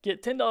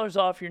Get $10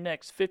 off your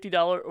next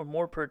 $50 or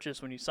more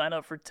purchase when you sign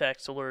up for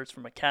text alerts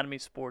from Academy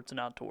Sports and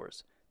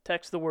Outdoors.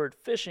 Text the word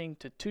fishing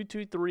to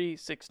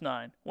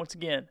 22369. Once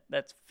again,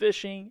 that's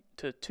fishing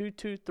to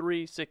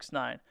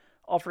 22369.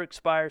 Offer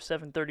expires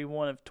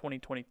 7/31 of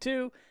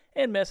 2022,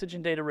 and message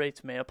and data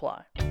rates may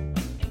apply.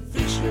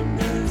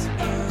 Fisherman's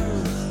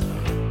Post.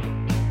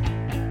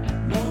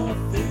 More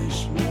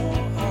fish, more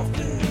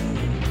often.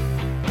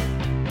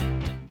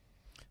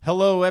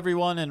 Hello,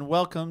 everyone, and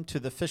welcome to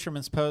the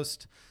Fisherman's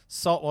Post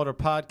Saltwater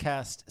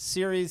Podcast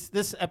series.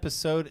 This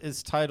episode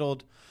is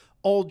titled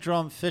Old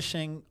Drum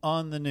Fishing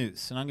on the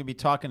Neuse, and I'm going to be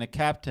talking to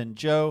Captain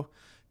Joe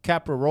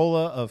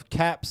Caprarola of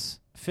Capt's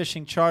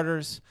Fishing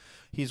Charters.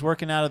 He's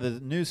working out of the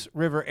Neuse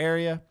River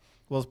area.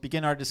 We'll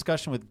begin our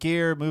discussion with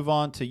gear, move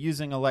on to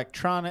using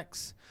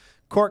electronics,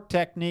 cork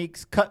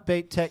techniques, cut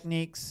bait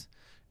techniques,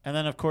 and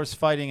then, of course,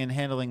 fighting and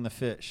handling the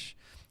fish.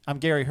 I'm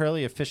Gary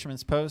Hurley of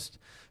Fisherman's Post.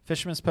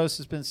 Fisherman's Post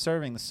has been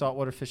serving the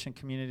saltwater fishing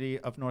community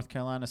of North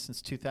Carolina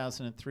since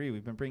 2003.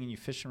 We've been bringing you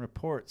fishing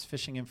reports,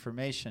 fishing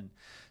information,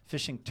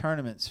 fishing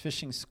tournaments,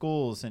 fishing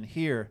schools, and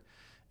here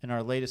in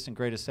our latest and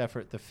greatest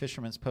effort, the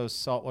Fisherman's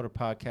Post Saltwater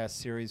Podcast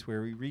series,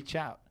 where we reach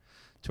out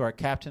to our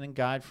captain and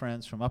guide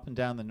friends from up and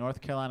down the North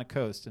Carolina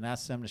coast and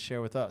ask them to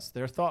share with us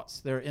their thoughts,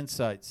 their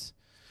insights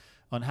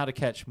on how to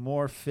catch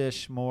more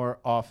fish more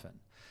often.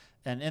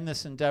 And in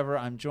this endeavor,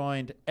 I'm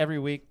joined every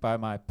week by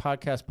my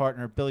podcast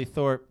partner, Billy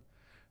Thorpe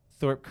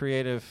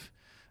Creative.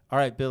 All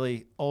right,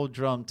 Billy, old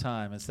drum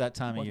time. It's that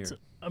time of year.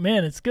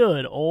 Man, it's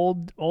good.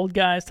 Old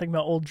guys talking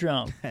about old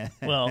drum.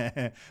 Well,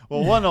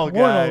 one old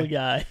guy. One old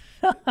guy.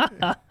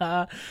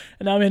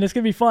 And I mean, it's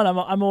gonna be fun.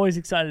 I'm always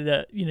excited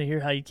to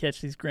hear how you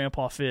catch these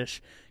grandpa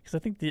fish, because I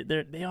think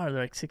they're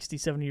like 60,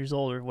 70 years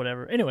old or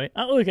whatever. Anyway,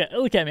 look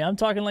at me. I'm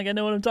talking like I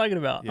know what I'm talking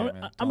about. Yeah,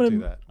 man, don't do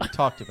that. We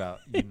talked about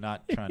you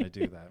not trying to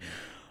do that, man.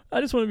 I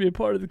just want to be a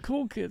part of the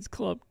cool kids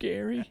club,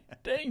 Gary.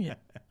 Dang it.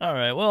 All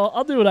right, well,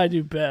 I'll do what I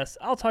do best.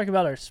 I'll talk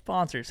about our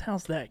sponsors.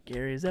 How's that,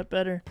 Gary? Is that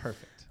better?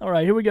 Perfect. All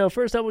right, here we go.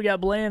 First up, we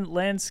got Bland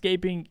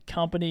Landscaping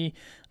Company.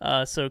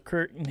 So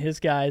Kurt and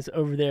his guys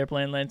over there,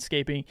 Bland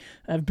Landscaping,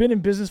 have been in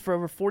business for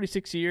over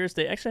 46 years.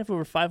 They actually have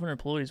over 500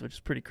 employees, which is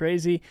pretty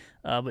crazy,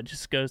 but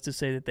just goes to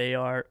say that they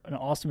are an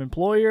awesome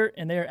employer,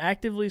 and they are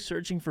actively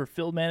searching for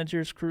field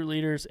managers, crew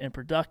leaders, and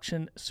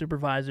production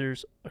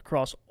supervisors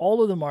across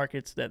all of the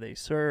markets that they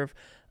serve.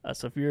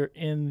 So if you're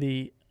in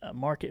the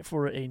market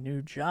for a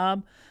new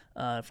job,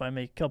 if I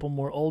make a couple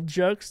more old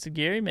jokes to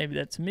Gary, maybe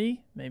that's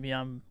me. Maybe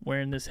I'm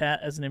wearing this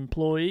hat as an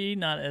employee,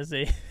 not as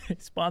a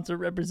sponsor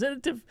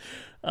representative.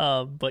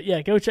 But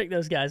yeah, go check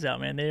those guys out,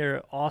 man. They are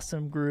an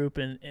awesome group,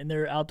 and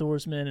they're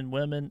outdoorsmen and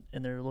women,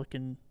 and they're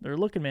looking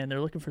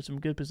for some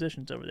good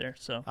positions over there.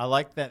 So I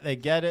like that they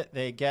get it.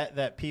 They get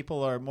that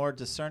people are more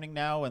discerning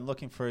now and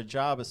looking for a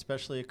job,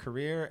 especially a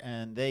career,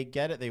 and they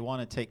get it. They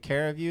want to take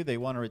care of you. They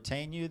want to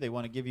retain you. They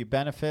want to give you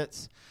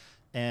benefits.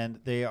 And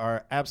they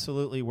are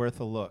absolutely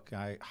worth a look.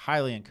 I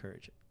highly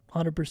encourage it.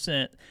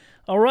 100%.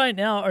 All right,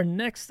 now our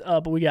next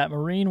up, we got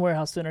Marine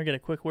Warehouse Center. Get a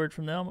quick word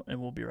from them, and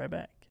we'll be right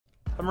back.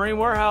 At Marine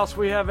Warehouse,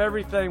 we have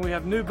everything. We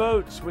have new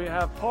boats, we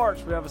have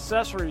parts, we have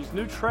accessories,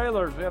 new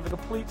trailers, we have a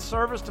complete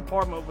service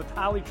department with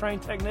highly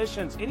trained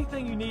technicians.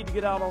 Anything you need to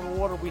get out on the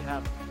water, we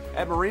have.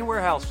 At Marine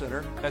Warehouse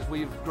Center, as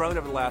we've grown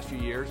over the last few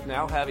years,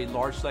 now have a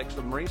large selection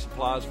of marine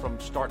supplies from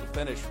start to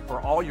finish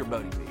for all your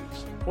boating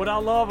needs. What I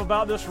love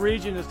about this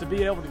region is to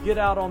be able to get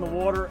out on the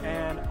water,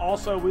 and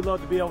also we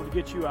love to be able to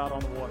get you out on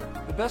the water.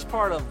 The best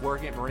part of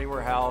working at Marine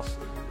Warehouse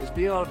is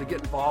being able to get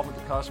involved with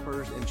the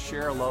customers and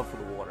share a love for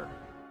the water.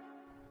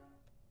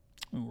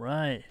 All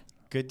right.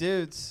 Good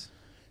dudes.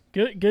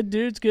 Good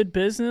dudes, good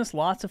business,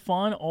 lots of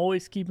fun,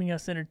 always keeping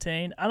us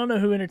entertained. I don't know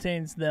who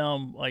entertains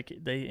them. Like,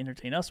 they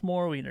entertain us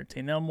more, we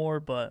entertain them more,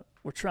 but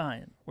we're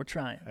trying.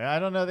 I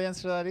don't know the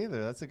answer to that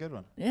either. That's a good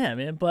one. Yeah,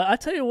 man. But I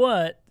tell you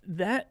what,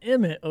 that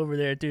Emmett over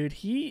there, dude,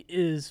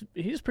 he's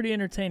pretty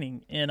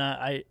entertaining, and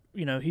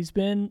he's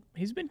been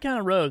kind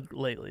of rogue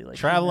lately. Like,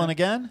 traveling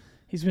again.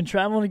 He's been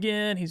traveling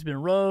again. He's been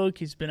rogue.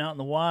 He's been out in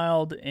the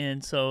wild,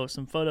 and so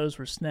some photos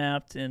were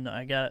snapped, and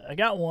I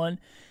got one.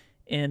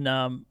 And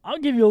I'll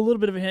give you a little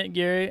bit of a hint,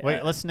 Gary.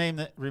 Wait, let's name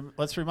that.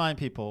 Let's remind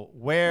people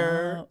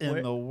where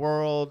in the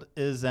world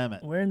is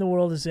Emmett. Where in the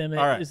world is Emmett?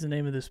 Right. Is the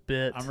name of this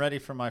bit. I'm ready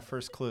for my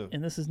first clue.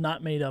 And this is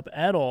not made up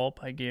at all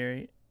by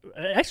Gary.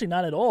 Actually,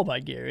 not at all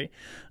by Gary.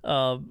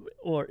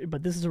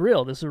 But this is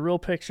real. This is a real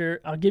picture.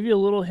 I'll give you a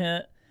little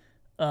hint.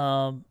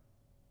 Emmett,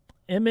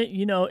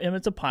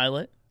 Emmett's a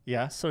pilot.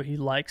 Yeah. So he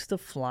likes to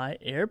fly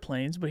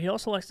airplanes, but he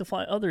also likes to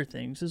fly other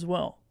things as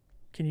well.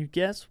 Can you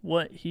guess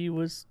what he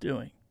was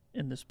doing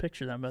in this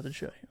picture that I'm about to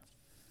show you?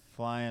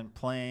 Flying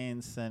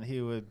planes, and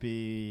he would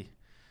be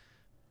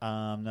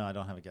no, I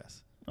don't have a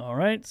guess. All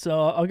right,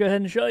 so I'll go ahead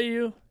and show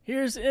you.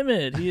 Here's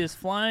Emmett. He is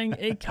flying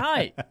a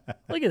kite.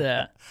 Look at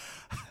that.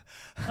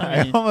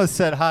 I almost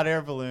said hot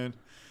air balloon,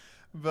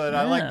 But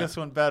I like Yeah. this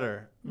one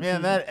better.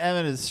 Man, that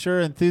Emmett is sure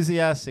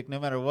enthusiastic no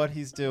matter what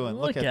he's doing.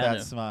 Look at that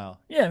him.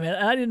 smile. Yeah, man.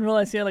 I didn't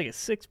realize he had like a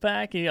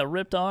six-pack. He got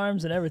ripped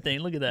arms and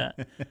everything. Look at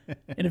that.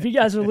 And if you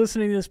guys are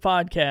listening to this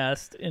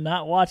podcast and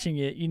not watching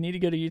it, you need to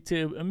go to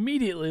YouTube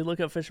immediately, look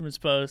up Fisherman's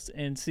Post,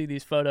 and see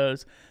these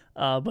photos.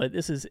 But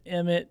this is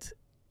Emmett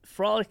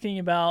frolicking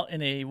about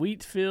in a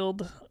wheat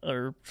field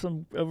or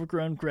some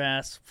overgrown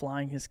grass,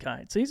 flying his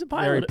kite. So he's a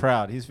pilot. Very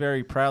proud. He's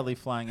very proudly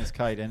flying his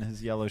kite in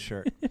his yellow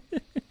shirt.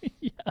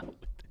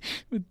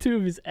 With two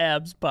of his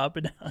abs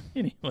popping out.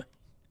 Anyway,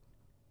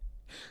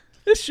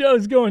 this show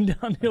is going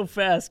downhill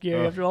fast,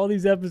 Gary. After all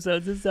these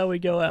episodes, this is how we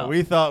go out.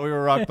 We thought we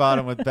were rock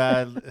bottom with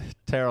bad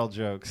Terrell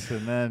jokes,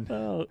 and then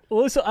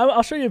Well, so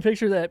I'll show you a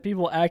picture that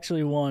people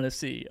actually want to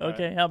see.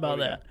 Okay, right. how about What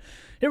do we that?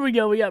 Here we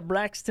go. We got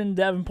Braxton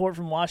Davenport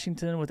from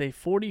Washington with a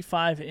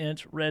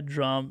 45-inch red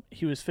drum.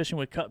 He was fishing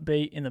with cut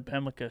bait in the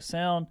Pamlico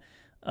Sound.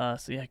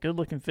 So yeah,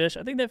 good-looking fish.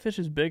 I think that fish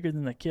is bigger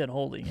than the kid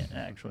holding it,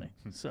 actually.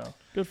 So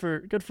good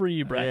for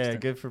you, Braxton. yeah,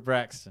 good for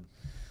Braxton.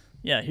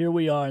 Yeah, here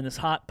we are in this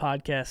hot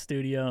podcast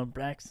studio.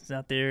 Braxton's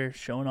out there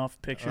showing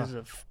off pictures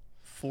of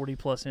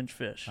 40-plus inch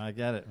fish. I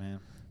get it,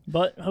 man.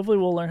 But hopefully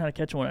we'll learn how to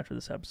catch one after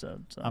this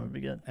episode. So that'll be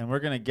good. And we're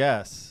gonna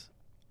guess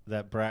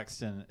that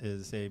Braxton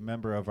is a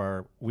member of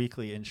our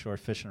weekly inshore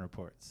fishing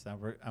reports.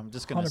 I'm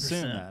just going to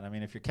assume 100%. that. I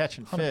mean, if you're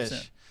catching 100%.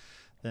 fish,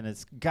 then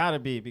it's got to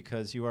be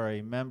because you are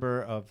a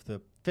member of the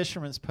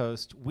Fisherman's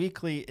Post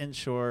weekly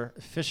inshore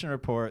fishing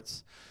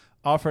reports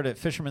offered at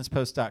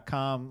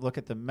fishermanspost.com. Look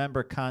at the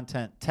member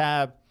content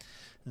tab.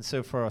 And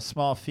so for a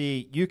small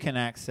fee, you can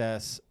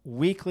access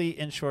weekly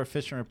inshore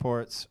fishing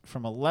reports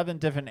from 11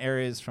 different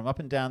areas from up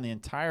and down the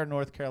entire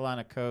North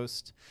Carolina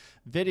coast,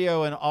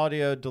 video and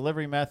audio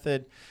delivery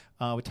method.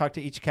 We talk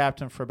to each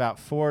captain for about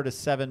 4 to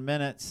 7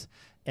 minutes,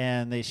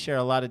 and they share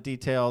a lot of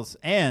details,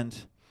 and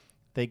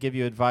they give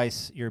you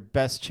advice, your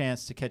best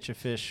chance to catch a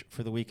fish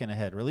for the weekend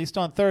ahead. Released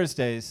on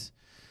Thursdays,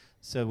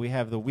 so we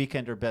have the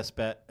Weekender Best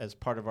Bet as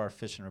part of our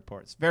fishing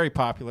reports. Very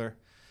popular,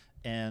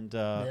 and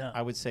I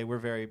would say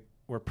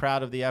we're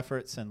proud of the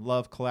efforts and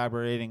love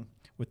collaborating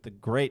with the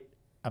great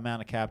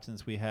amount of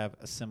captains we have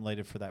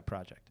assimilated for that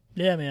project.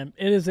 Yeah, man,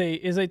 it is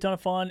a ton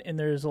of fun, and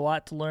there's a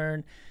lot to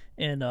learn.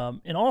 And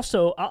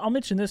also, I'll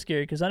mention this,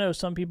 Gary, because I know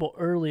some people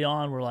early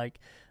on were like,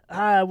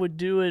 I would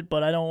do it,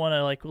 but I don't want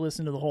to like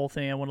listen to the whole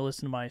thing. I want to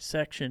listen to my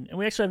section. And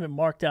we actually have it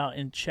marked out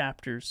in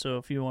chapters. So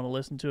if you want to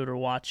listen to it or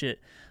watch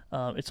it,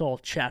 it's all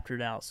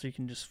chaptered out. So you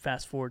can just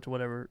fast forward to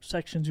whatever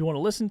sections you want to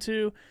listen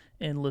to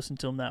and listen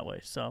to them that way.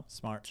 So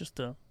Smart. Just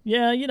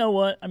yeah, you know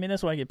what? I mean,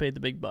 that's why I get paid the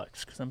big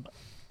bucks, because I'm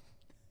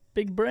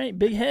big brain,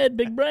 big head,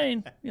 big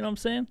brain. You know what I'm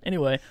saying?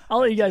 Anyway, I'll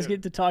let you guys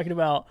get to talking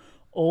about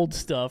old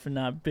stuff and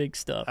not big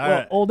stuff. All well,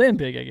 right. Old and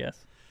big, I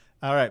guess.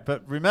 All right,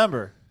 but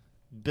remember,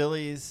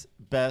 Billy's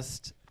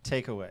best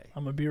takeaway.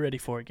 I'm going to be ready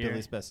for it, Gary.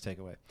 Billy's best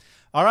takeaway.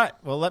 All right,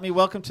 well, let me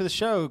welcome to the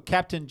show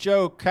Captain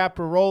Joe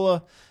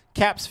Caprarola,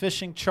 Cap's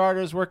Fishing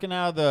Charters, working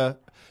out of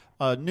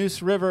the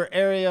Neuse River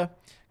area.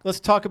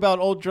 Let's talk about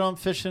old drum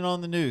fishing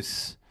on the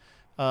Neuse.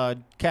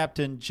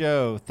 Captain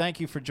Joe, thank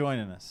you for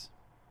joining us.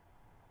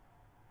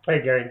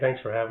 Hey, Gary,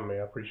 thanks for having me. I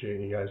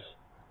appreciate you guys.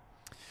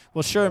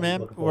 Well, sure,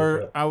 man. looking forward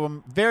to it.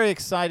 I'm very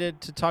excited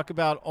to talk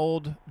about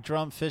old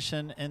drum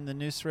fishing in the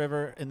Neuse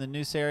River, in the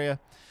Neuse area.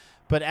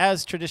 But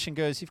as tradition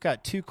goes, you've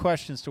got 2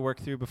 questions to work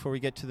through before we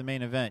get to the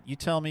main event. You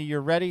tell me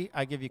you're ready.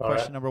 I give you All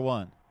question right. number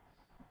 1.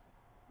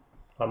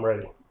 I'm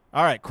ready.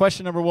 All right,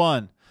 question number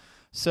 1.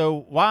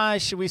 So why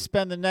should we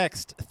spend the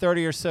next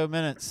 30 or so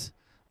minutes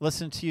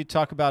listening to you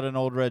talk about an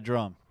old red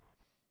drum?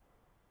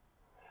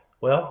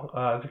 Well,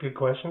 it's a good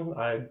question.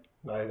 I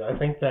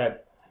think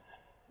that,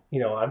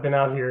 I've been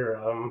out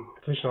here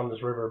fishing on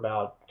this river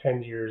about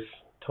 10 years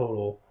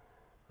total,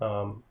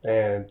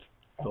 and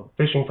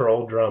fishing for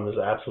old drum is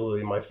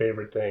absolutely my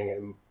favorite thing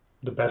and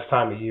the best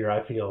time of year,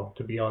 I feel,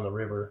 to be on the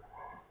river.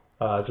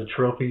 It's a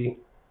trophy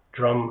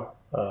drum,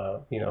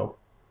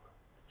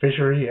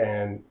 fishery,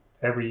 and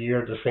every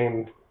year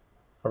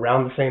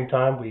around the same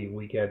time,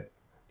 we get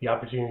the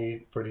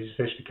opportunity for these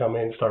fish to come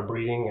in and start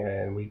breeding,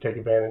 and we take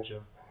advantage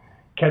of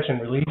catch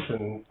and release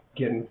and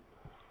getting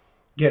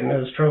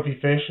those trophy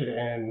fish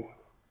and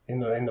in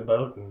the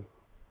boat. And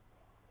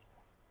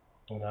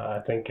I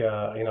think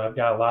I've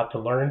got a lot to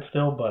learn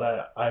still,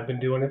 but I've been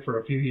doing it for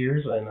a few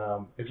years,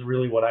 and it's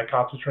really what I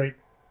concentrate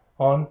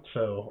on.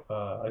 So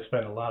I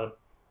spend a lot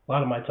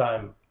of my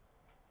time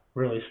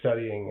really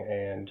studying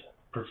and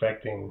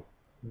perfecting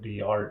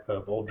the art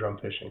of old drum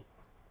fishing.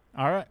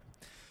 All right.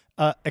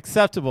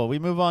 Acceptable. We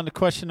move on to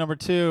question number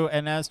 2,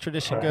 and as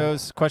tradition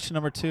goes, question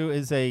number 2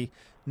 is a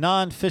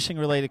non-fishing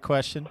related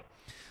question.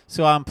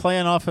 So I'm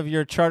playing off of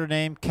your charter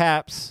name,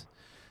 Cap's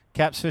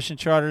Fishing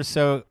Charters.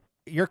 So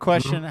your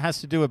question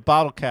has to do with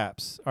bottle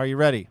caps. Are you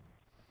ready?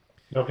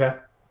 Okay. Sure.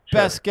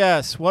 Best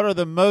guess. What are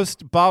the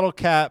most bottle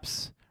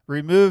caps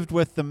removed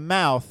with the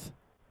mouth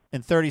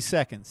in 30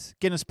 seconds?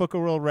 Guinness Book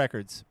of World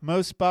Records.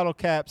 Most bottle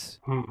caps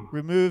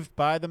removed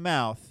by the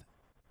mouth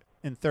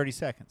in 30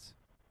 seconds.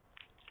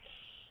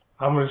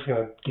 I'm just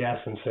going to guess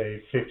and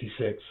say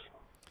 56.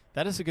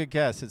 That is a good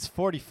guess. It's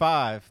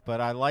 45, but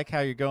I like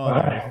how you're going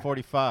there with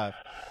 45.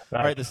 Nice.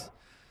 All right, That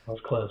was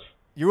close.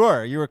 You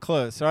were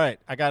close. All right,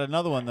 I got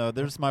another one though.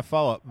 There's my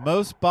follow-up.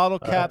 Most bottle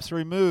caps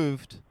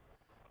removed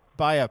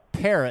by a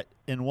parrot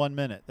in 1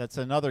 minute. That's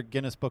another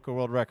Guinness Book of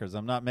World Records.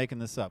 I'm not making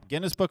this up.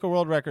 Guinness Book of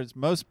World Records.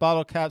 Most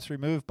bottle caps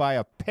removed by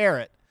a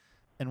parrot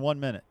in 1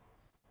 minute.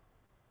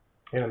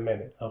 In a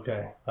minute.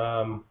 Okay.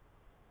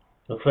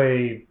 Let's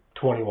say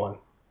 21.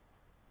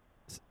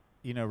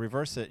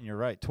 Reverse it, and you're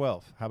right.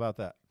 12. How about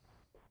that?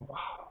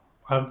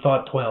 I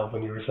thought 12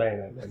 when you were saying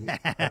it, and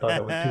I thought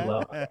that was too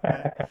low.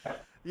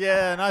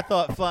 Yeah, and I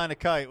thought flying a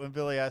kite when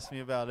Billy asked me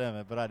about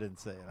Emmett, but I didn't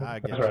say it. I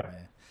get That's you, right.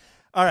 man.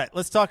 All right,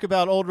 let's talk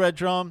about Old Red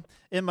Drum.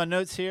 In my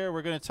notes here,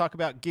 we're going to talk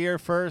about gear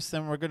first,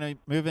 then we're going to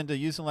move into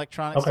using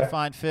electronics to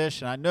find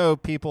fish. And I know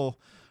people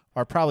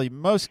are probably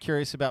most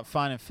curious about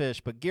finding fish,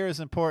 but gear is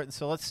important,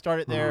 so let's start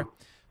it there.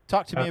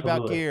 Talk to me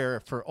about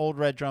gear for Old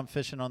Red Drum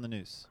fishing on the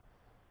Neuse.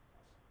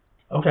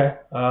 Okay,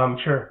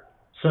 sure.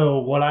 So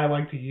what I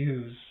like to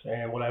use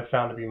and what I've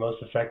found to be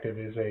most effective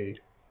is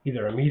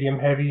either a medium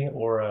heavy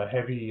or a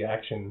heavy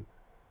action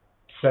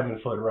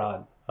 7-foot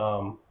rod.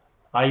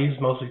 I use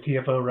mostly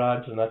TFO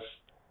rods, and that's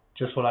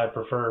just what I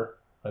prefer.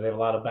 They have a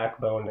lot of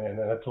backbone, and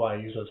that's why I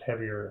use those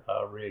heavier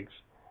rigs.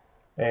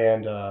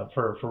 And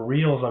for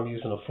reels, I'm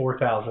using a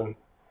 4000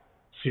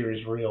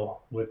 series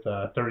reel with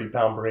a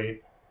 30-pound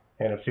braid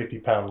and a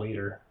 50-pound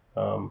leader.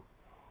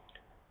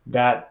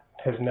 That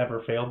has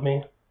never failed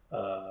me.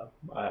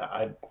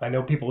 I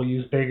know people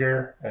use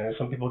bigger, and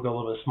some people go a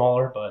little bit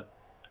smaller, but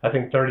I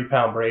think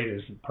 30-pound braid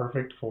is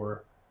perfect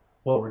for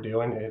what we're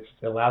doing. It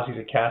allows you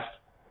to cast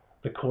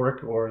the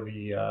cork or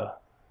the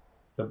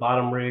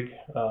bottom rig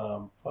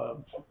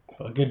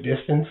a good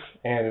distance,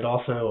 and it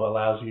also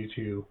allows you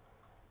to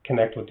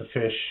connect with the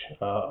fish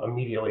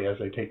immediately as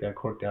they take that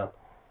cork down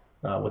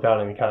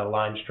without any kind of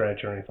line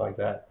stretch or anything like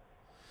that.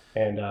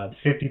 And the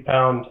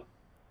 50-pound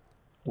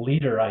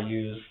leader I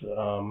use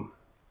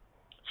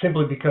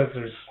simply because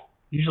there's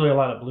usually a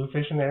lot of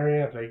bluefish in the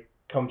area. If they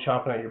come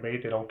chomping at your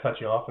bait, they don't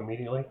cut you off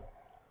immediately.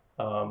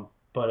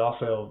 But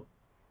also,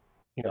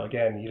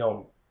 again, you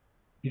don't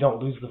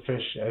lose the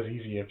fish as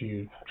easy if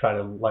you try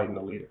to lighten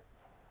the leader.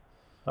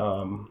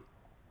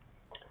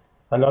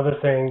 Another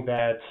thing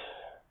that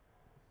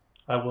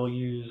I will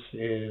use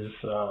is,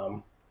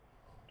 you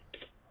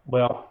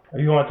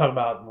want to talk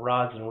about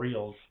rods and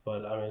reels,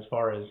 but I mean, as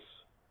far as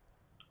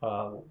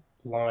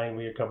line,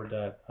 we had covered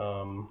that.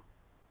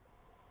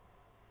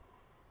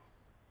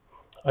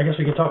 I guess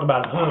we could talk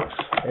about hooks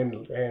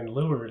and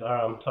lures.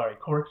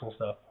 Corks and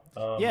stuff.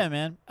 Yeah,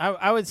 man.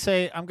 I would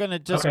say I'm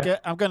gonna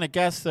I'm gonna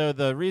guess though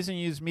the reason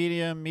you use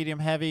medium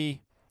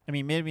heavy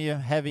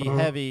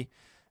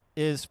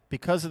is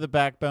because of the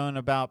backbone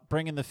about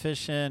bringing the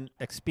fish in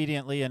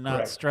expediently and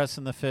not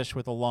stressing the fish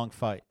with a long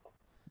fight.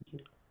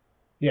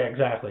 Yeah,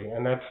 exactly,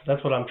 and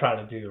that's what I'm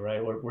trying to do.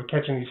 Right, we're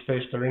catching these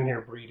fish. They're in here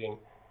breeding.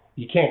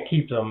 You can't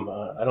keep them.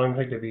 I don't even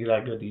think they'd be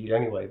that good to eat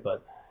anyway.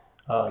 But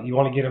you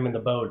want to get them in the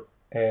boat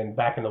and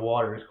back in the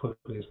water as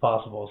quickly as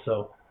possible.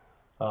 So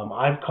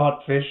I've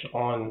caught fish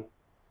on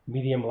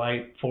medium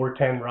light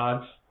 410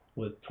 rods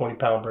with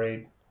 20-pound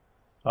braid.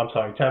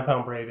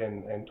 10-pound braid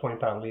and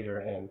 20-pound leader,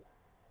 and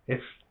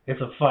it's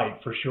a fight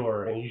for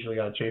sure. And you usually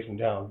got to chase them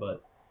down,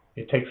 but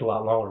it takes a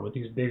lot longer with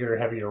these bigger,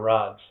 heavier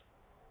rods.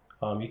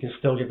 You can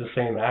still get the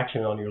same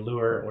action on your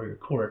lure or your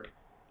cork,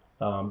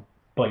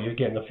 but you're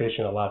getting the fish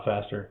in a lot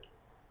faster,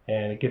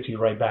 and it gets you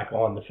right back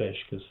on the fish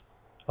because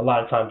a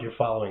lot of times you're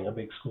following a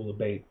big school of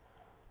bait,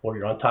 or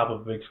you're on top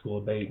of a big school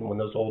of bait, and when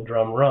those old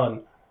drum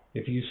run,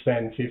 if you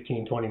spend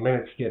 15, 20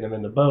 minutes getting them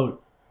in the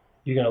boat,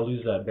 you're going to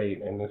lose that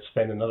bait and then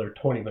spend another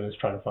 20 minutes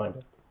trying to find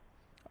it.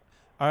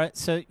 All right,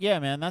 so yeah,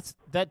 man,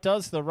 that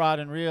does the rod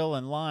and reel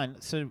and line.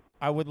 So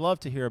I would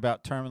love to hear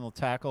about terminal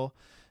tackle,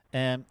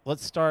 and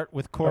let's start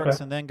with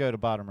corks and then go to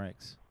bottom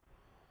rigs.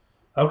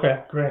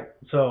 Okay, great.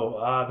 So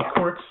the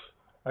corks,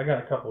 I got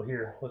a couple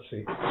here. Let's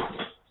see.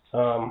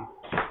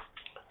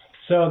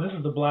 So this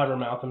is the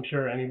blabbermouth. I'm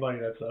sure anybody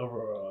that's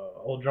over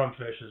old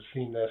drumfish has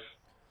seen this.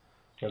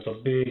 It's a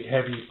big,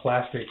 heavy,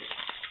 plastic,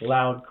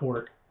 loud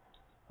cork.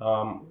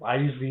 I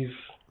use these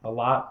a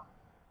lot,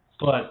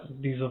 but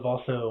these have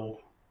also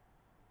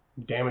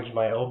damaged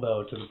my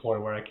elbow to the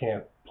point where I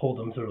can't pull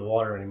them through the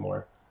water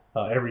anymore.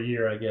 Every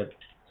year I get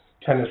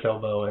tennis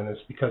elbow, and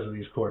it's because of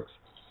these corks.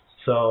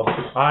 So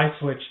I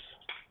switched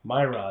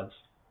my rods,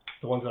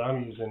 the ones that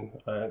I'm using.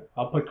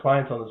 I'll put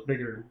clients on those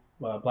bigger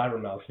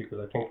blabbermouths because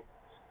I think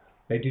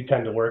they do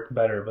tend to work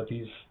better, but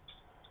these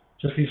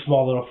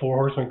small little 4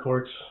 horseman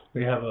corks,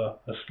 they have a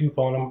scoop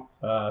on them.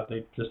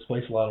 They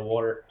displace a lot of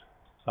water.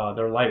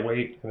 They're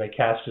lightweight and they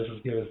cast just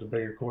as good as the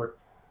bigger cork,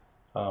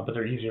 but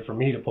they're easier for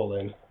me to pull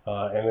in,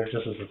 and they're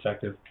just as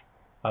effective,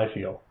 I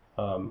feel.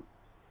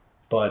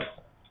 But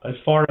as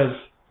far as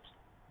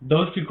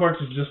those two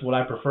corks is just what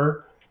I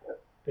prefer.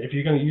 If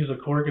you're going to use a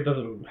cork, it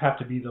doesn't have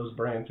to be those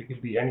brands. It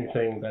could be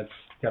anything that's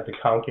got the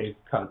concave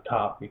kind of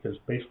top, because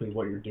basically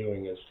what you're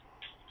doing is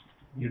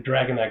you're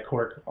dragging that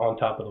cork on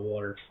top of the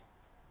water,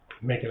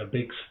 making a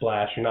big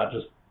splash. You're not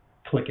just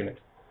clicking it.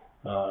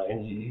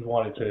 and you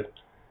wanted to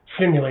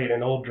simulate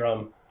an old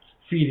drum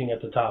feeding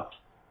at the top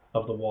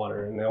of the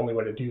water. And the only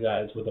way to do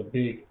that is with a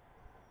big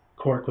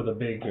cork with a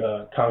big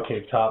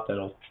concave top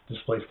that'll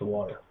displace the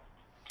water.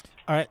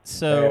 All right,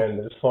 so And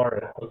as far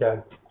as,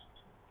 okay.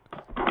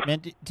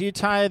 man, do you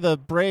tie the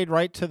braid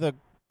right to the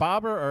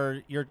bobber,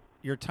 or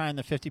you're tying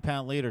the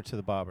 50-pound leader to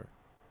the bobber?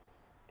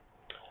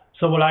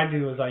 So what I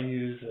do is I'll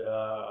use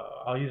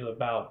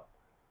about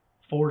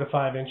 4 to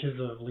 5 inches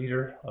of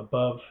leader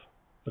above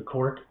the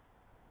cork,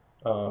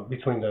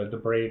 between the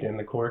braid and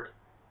the cork.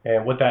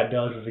 And what that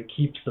does is it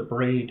keeps the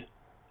braid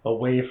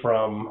away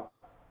from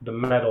the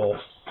metal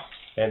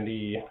and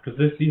because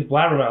these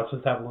blabber mounts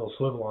just have a little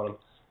swivel on them.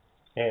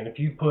 And if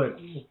you put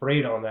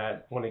braid on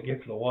that, when it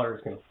gets to the water,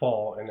 it's going to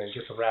fall and then it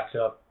gets wrapped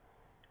up.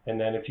 And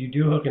then if you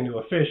do hook into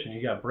a fish and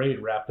you got braid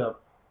wrapped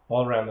up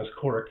all around this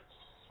cork,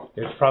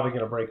 it's probably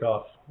going to break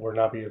off or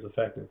not be as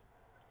effective.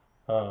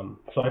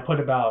 So I put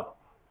about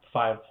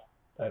 5,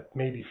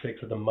 maybe 6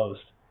 at the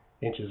most,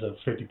 inches of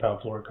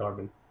 50-pound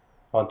fluorocarbon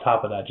on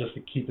top of that, just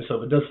to keep it so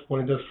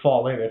when it does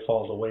fall in, it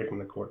falls away from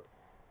the cork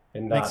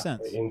and not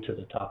into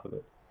the top of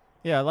it.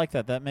 Yeah, I like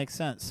that. That makes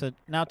sense. So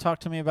now talk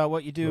to me about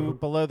what you do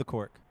below the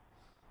cork.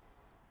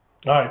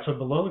 All right, so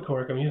below the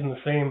cork, I'm using the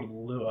same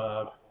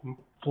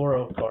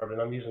fluorocarbon.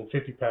 I'm using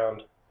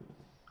 50-pound.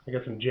 I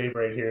got some J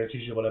braid here. It's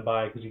usually what I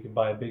buy because you can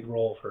buy a big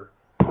roll for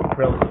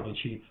relatively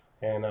cheap.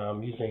 And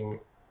I'm using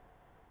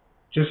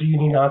just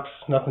uni knots,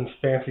 nothing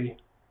fancy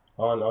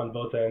on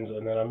both ends.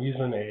 And then I'm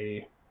using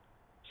a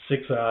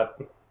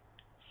 6/0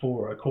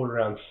 for a 1/4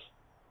 ounce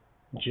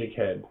jig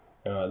head.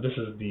 This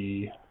is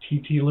the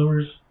TT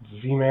Lures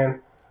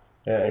Z-Man.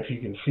 If you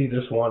can see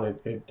this one,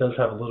 it does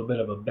have a little bit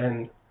of a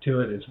bend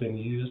to it. It's been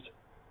used,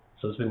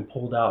 so it's been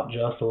pulled out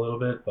just a little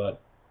bit,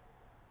 but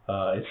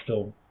it's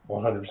still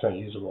 100%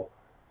 usable.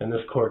 And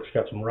this cork's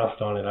got some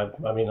rust on it.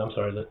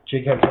 The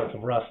jig head's got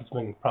some rust. It's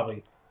been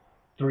probably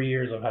 3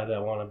 years I've had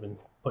that one. I've been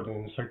putting it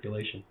in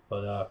circulation.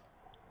 But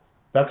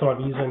that's what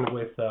I'm using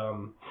with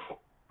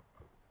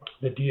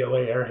the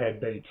DOA airhead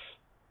baits.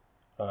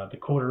 The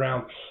 1/4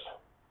 ounce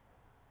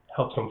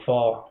helps them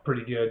fall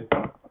pretty good,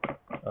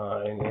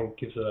 and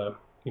gives it a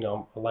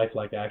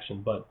lifelike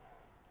action. But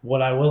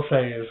what I will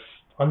say is,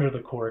 under the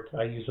cork,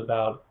 I use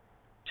about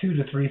 2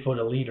 to 3 foot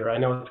a leader. I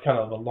know it's kind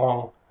of a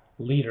long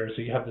leader,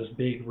 so you have this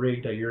big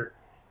rig that you're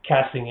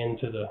casting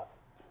into the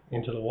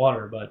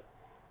water. But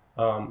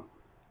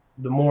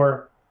the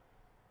more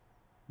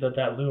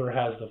that lure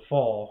has to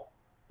fall,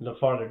 the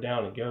farther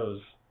down it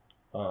goes.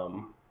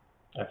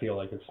 I feel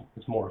like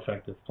it's more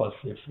effective. Plus,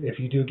 if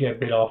you do get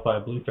bit off by a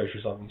bluefish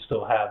or something, you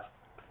still have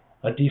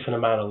a decent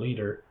amount of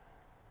leader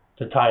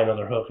to tie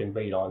another hook and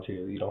bait onto.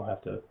 You don't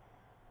have to,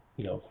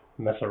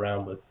 mess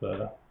around with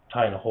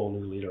tying a whole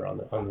new leader on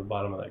the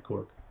bottom of that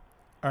cork.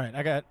 All right,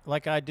 I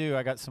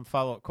got some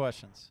follow-up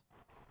questions.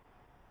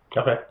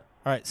 Okay.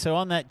 All right, so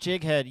on that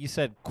jig head, you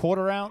said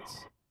 1/4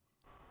 ounce?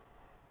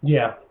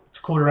 Yeah,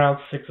 it's 1/4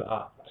 ounce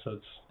 6/0, so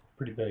it's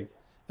pretty big.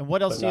 And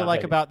what else do you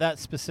like about that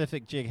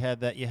specific jig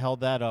head that you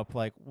held that up?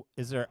 Like,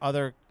 is there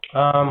other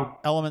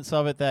elements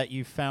of it that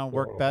you found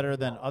work better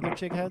than other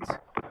jig heads?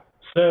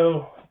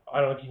 So, I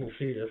don't know if you can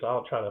see this.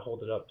 I'll try to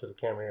hold it up to the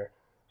camera here.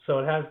 So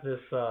it has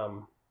this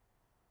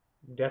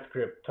death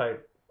grip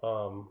type,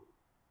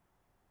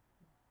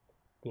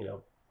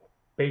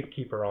 bait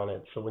keeper on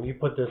it. So when you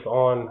put this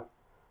on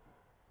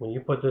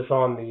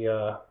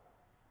the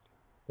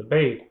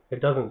bait, it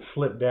doesn't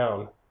slip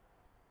down.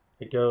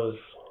 It goes.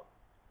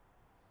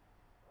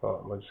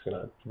 I'm just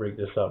gonna rig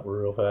this up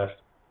real fast.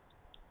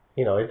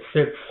 It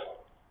sits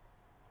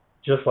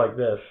just like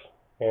this,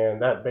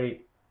 and that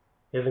bait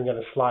isn't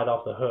gonna slide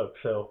off the hook.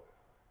 So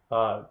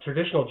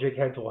traditional jig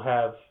heads will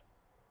have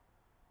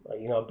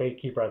a bait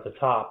keeper at the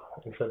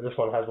top, and so this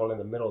one has one in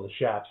the middle of the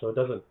shaft, so it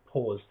doesn't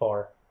pull as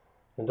far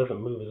and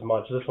doesn't move as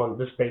much. This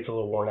bait's a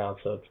little worn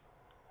out, so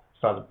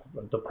it's not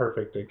the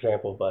perfect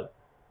example, but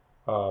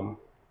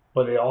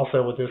it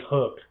also, with this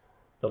hook,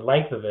 the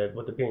length of it,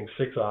 with it being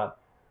 6/0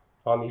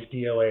 on these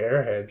DOA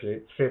airheads,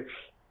 it fits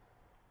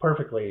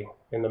perfectly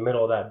in the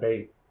middle of that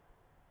bait,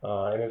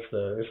 and it's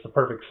the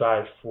perfect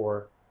size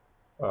for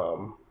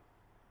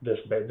this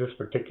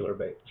particular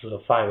bait. This is a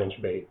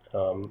 5-inch bait.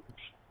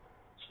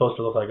 It's supposed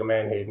to look like a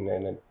Manhattan,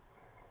 and it's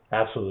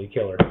absolutely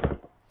killer.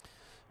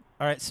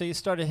 All right, so you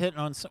started hitting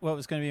on what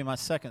was going to be my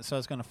second, so I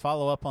was going to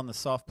follow up on the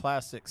soft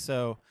plastic.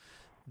 So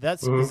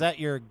is that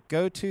your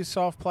go-to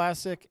soft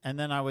plastic? And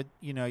then I would,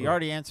 you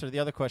already answered the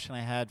other question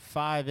I had,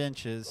 5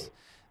 inches.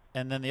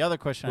 And then the other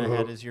question I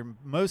had is, you're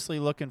mostly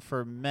looking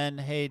for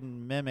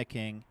Menhaden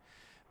mimicking,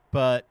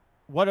 but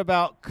what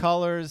about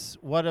colors?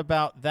 What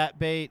about that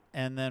bait?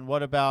 And then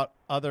what about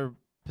other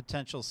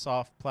potential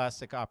soft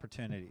plastic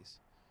opportunities?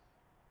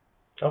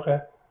 Okay.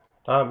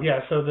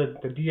 So the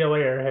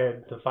DOA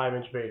airhead, the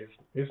 5-inch bait,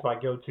 is my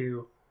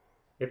go-to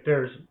if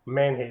there's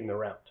Menhaden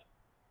around.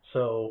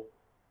 So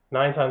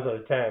 9 times out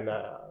of 10,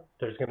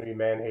 there's going to be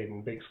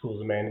Menhaden, big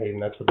schools of Menhaden.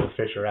 That's what the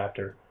fish are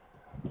after.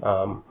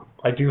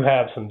 I do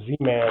have some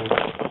Z-Man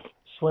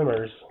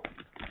swimmers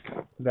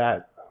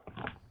that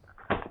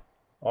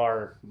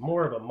are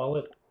more of a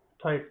mullet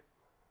type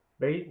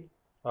bait.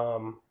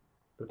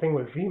 The thing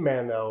with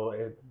Z-Man though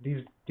is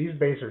these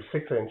baits are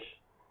 6-inch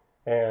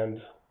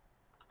and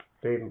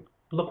they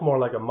look more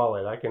like a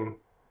mullet.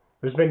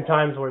 There's been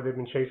times where they've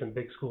been chasing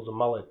big schools of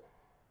mullet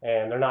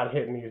and they're not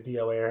hitting these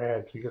DOA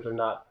airheads because they're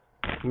not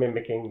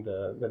mimicking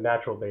the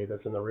natural bait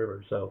that's in the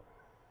river. So,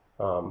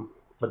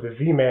 but the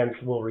Z-Mans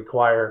will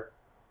require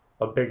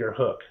a bigger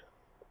hook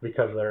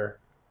because they're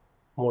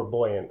more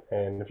buoyant,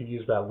 and if you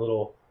use that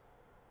little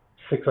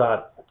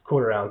 6/0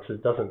 quarter ounce,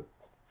 it doesn't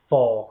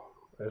fall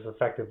as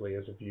effectively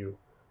as if you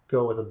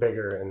go with a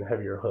bigger and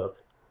heavier hook.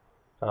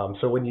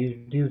 So when you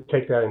do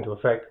take that into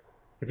effect,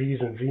 if you're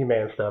using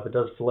Z-Man stuff, it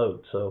does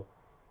float. So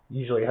you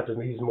usually have to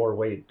use more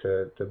weight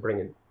to bring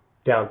it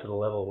down to the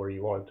level where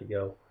you want it to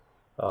go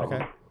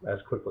as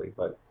quickly.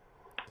 But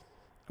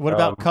what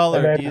about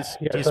color? then, Do you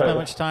spend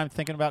much time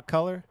thinking about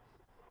color?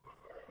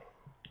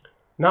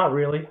 Not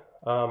really.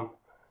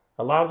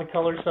 A lot of the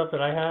color stuff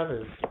that I have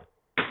is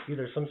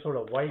either some sort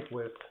of white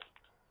with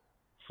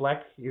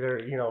fleck,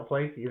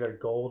 either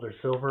gold or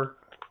silver,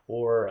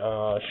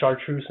 or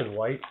chartreuse and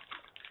white,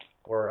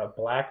 or a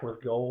black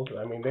with gold.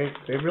 I mean,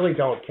 they really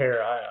don't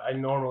care. I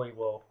normally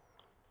will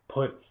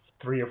put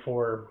 3 or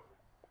 4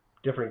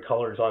 different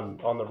colors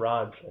on the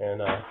rods,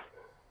 and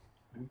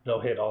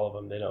they'll hit all of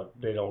them.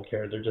 They don't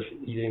care. They're just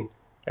eating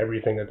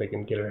everything that they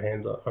can get their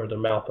hands or their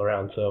mouth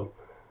around. So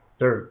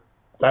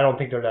I don't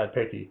think they're that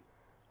picky.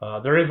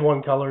 There is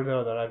one color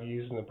though that I've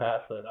used in the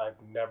past that I've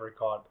never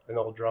caught an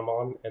old drum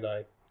on, and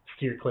I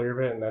steer clear of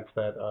it, and that's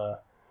that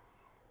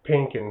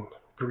pink and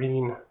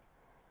green.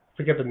 I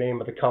forget the name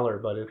of the color,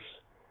 but it's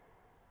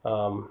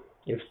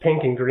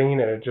pink and green,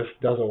 and it just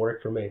doesn't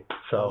work for me.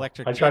 So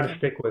Electric I try chicken? to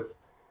stick with.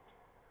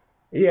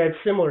 Yeah, it's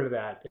similar to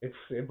that.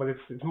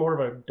 It's more of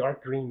a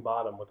dark green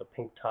bottom with a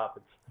pink top.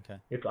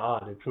 It's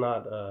odd. It's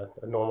not a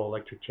normal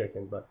electric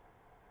chicken, but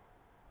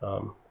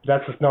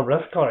that's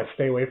the color I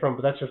stay away from.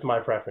 But that's just my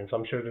preference.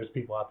 I'm sure there's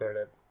people out there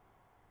that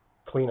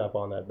clean up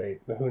on that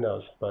bait. Who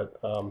knows? But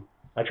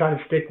I try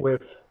to stick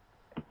with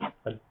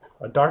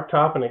a dark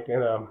top and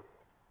a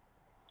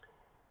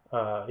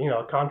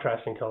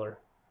contrasting color.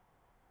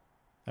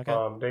 Okay.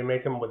 They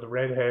make them with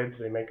red heads.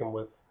 They make them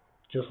with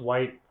just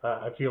white.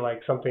 I feel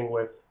like something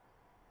with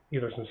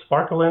either some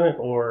sparkle in it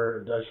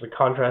or just the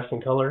contrasting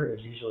color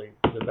is usually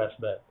the best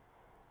bet.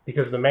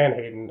 Because the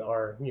Manhattan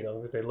are,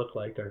 they look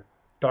like they're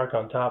dark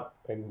on top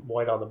and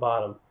white on the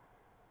bottom.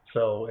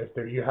 So if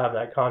you have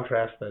that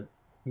contrast that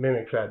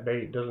mimics that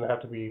bait, it doesn't have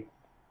to be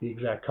the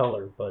exact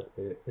color, but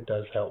it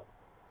does help.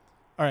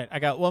 All right, I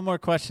got one more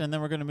question, and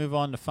then we're going to move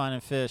on to finding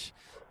fish.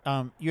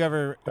 You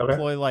ever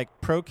employ like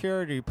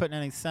Procure? Are you putting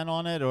any scent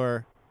on it,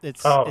 or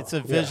it's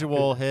a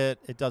visual hit?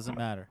 It doesn't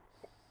matter.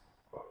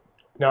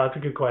 No, that's a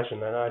good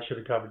question, and I should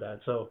have covered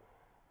that. So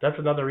that's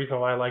another reason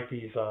why I like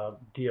these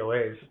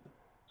DOAs.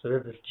 So they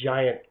have this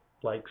giant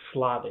like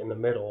slot in the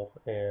middle,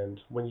 and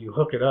when you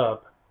hook it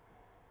up,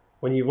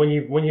 when you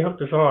hook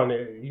this on,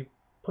 you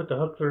put the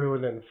hook through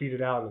and then feed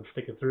it out and then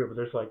stick it through. But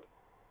there's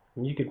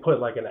you could put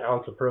like an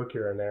ounce of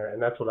Procure in there,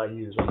 and that's what I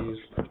use. I use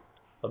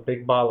a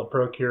big bottle of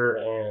Procure,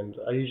 and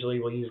I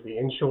usually will use the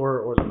inshore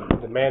or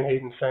the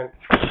Manhattan scent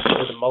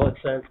or the mullet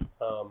scent.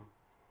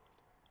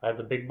 I have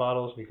the big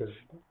bottles because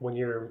when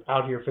you're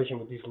out here fishing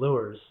with these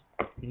lures,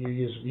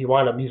 you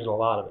wind up using a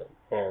lot of it.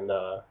 And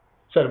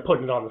instead of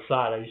putting it on the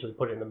side, I usually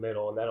put it in the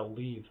middle, and that'll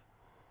leave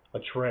a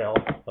trail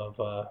of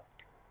a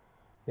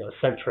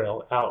scent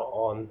trail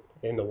out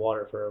in the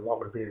water for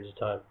longer periods of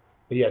time.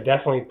 But yeah,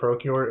 definitely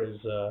Procure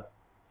is a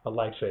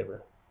lifesaver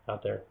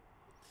out there.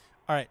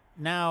 All right,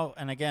 now,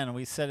 and again,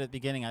 we said at the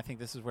beginning, I think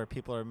this is where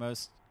people are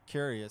most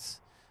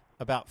curious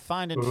about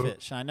finding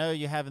fish. I know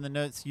you have in the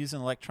notes using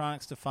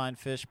electronics to find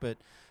fish, but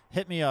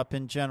hit me up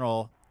in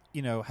general,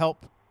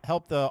 help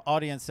the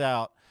audience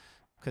out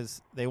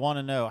because they want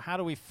to know, how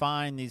do we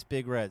find these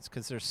big reds?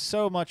 Because there's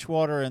so much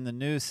water in the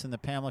Neuse and the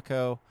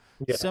Pamlico,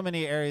 so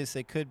many areas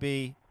they could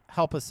be.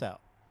 Help us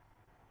out.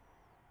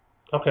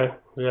 Okay,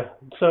 yeah.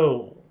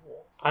 So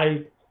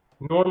I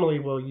normally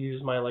will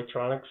use my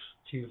electronics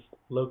to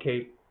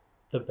locate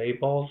the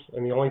bait balls,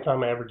 and the only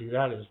time I ever do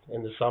that is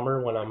in the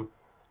summer when I'm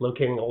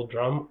locating old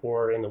drum,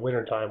 or in the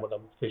wintertime when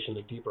I'm fishing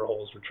the deeper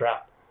holes for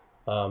trout.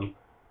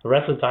 The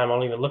rest of the time I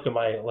don't even look at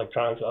my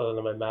electronics other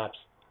than my maps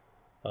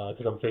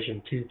because I'm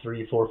fishing 2,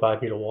 3, 4, 5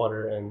 feet of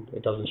water and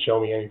it doesn't show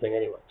me anything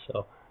anyway.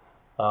 So,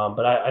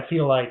 but I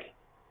feel like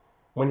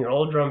when you're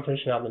old drum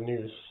fishing out in the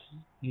Neuse,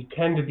 you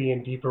tend to be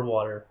in deeper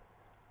water,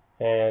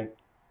 and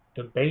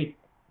the bait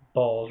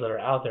balls that are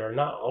out there are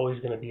not always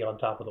going to be on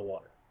top of the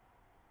water.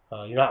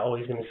 You're not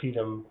always going to see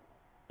them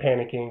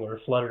panicking or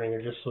fluttering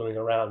or just swimming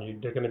around.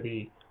 They're going to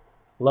be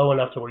low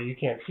enough to where you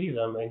can't see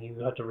them, and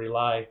you have to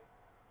rely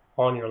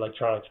on your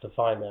electronics to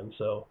find them.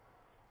 So,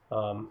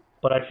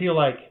 but I feel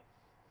like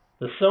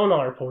the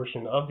sonar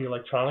portion of the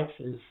electronics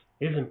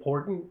is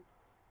important,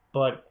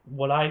 but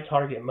what I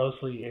target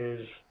mostly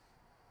is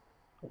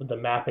the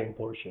mapping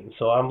portion.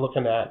 So I'm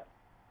looking at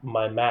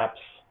my maps,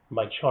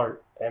 my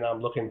chart, and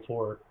I'm looking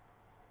for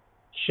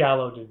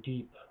shallow to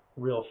deep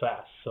real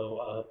fast.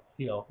 So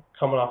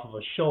coming off of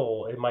a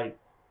shoal, it might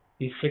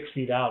be 6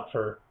 feet out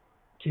for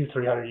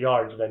 200-300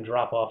 yards, and then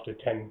drop off to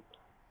 10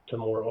 to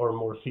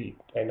more feet.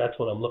 And that's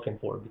what I'm looking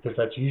for, because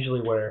that's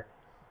usually where,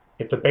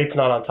 if the bait's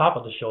not on top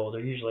of the shoal,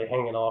 they're usually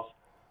hanging off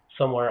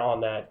somewhere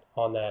on that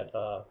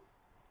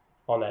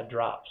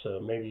drop. So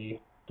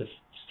maybe the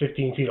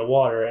 15 feet of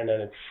water, and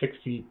then it's 6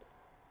 feet,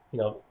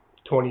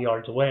 20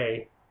 yards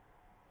away,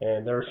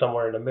 and they're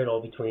somewhere in the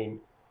middle between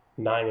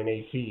 9 and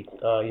 8 feet.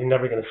 You're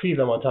never going to see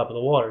them on top of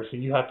the water, so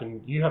you have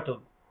to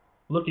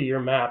look at your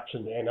maps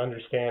and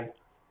understand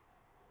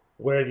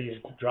where these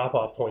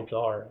drop-off points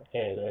are,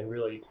 and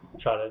really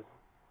try to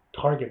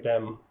target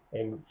them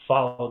and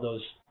follow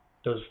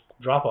those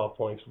drop-off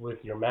points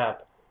with your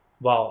map,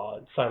 while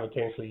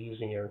simultaneously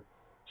using your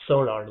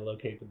sonar to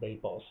locate the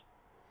bait balls,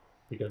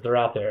 because they're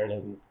out there, and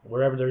then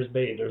wherever there's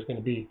bait, there's going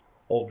to be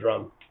old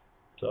drum.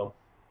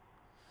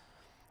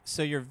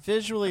 So you're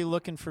visually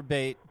looking for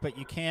bait, but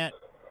you can't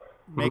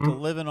make a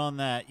living on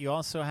that. You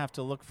also have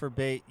to look for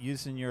bait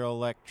using your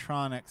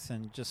electronics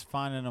and just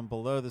finding them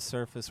below the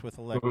surface with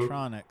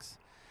electronics.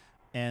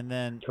 And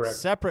then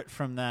separate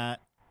from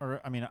that, or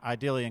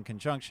ideally in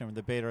conjunction with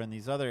the bait, or in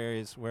these other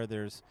areas where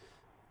there's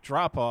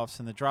drop-offs,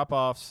 and the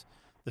drop-offs,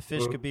 the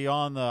fish could be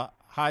on the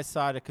high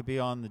side, it could be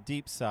on the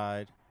deep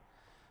side.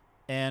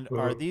 And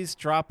are these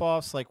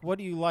drop-offs, like, what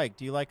do you like?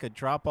 Do you like a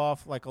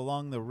drop-off like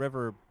along the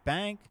river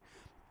bank?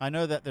 I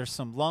know that there's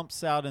some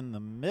lumps out in the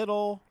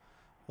middle.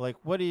 Like,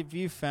 what have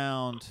you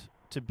found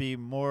to be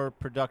more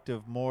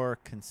productive more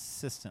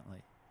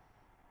consistently?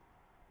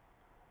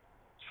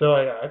 So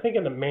I think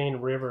in the main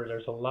river,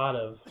 there's a lot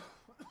of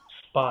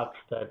spots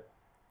that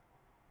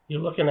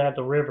you're looking at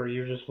the river,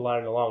 you're just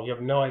sliding along. You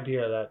have no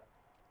idea that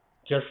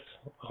just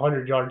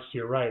 100 yards to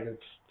your right,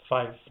 it's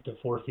 5 to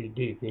 4 feet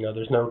deep.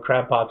 There's no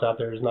crab pots out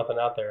there. There's nothing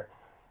out there.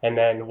 And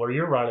then where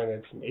you're running,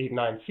 it's 8,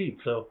 9 feet.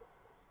 So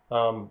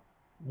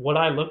what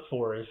I look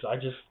for is I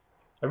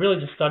really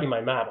just study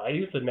my map. I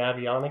use the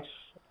Navionics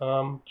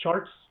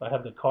charts. I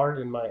have the card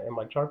in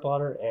my chart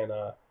plotter, and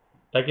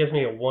that gives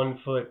me a 1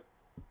 foot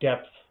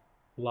depth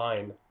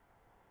line.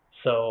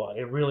 So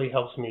it really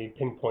helps me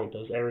pinpoint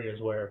those areas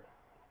where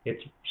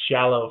it's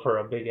shallow for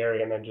a big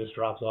area and then just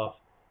drops off,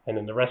 and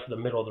then the rest of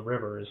the middle of the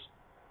river is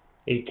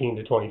 18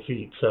 to 20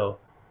 feet. So,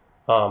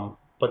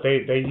 but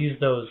they use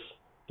those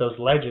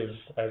ledges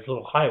as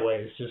little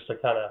highways just to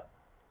kind of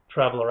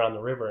travel around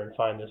the river and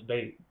find this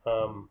bait.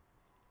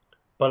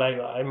 But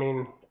I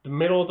mean, the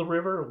middle of the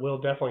river will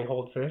definitely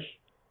hold fish.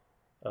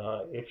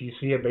 If you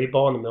see a bait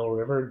ball in the middle of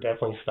the river,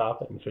 definitely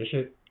stop it and fish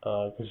it,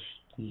 because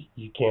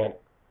you can't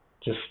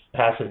just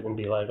pass it and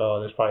be like, oh,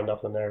 there's probably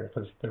nothing there,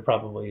 because there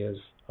probably is.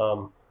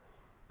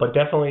 But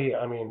definitely,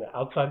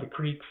 outside the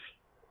creeks,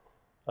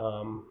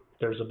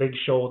 there's a big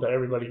shoal that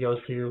everybody goes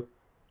to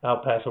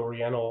out past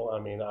Oriental.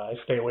 I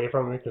stay away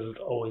from it because it's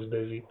always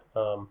busy.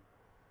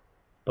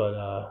 But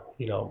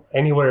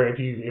anywhere, if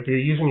you're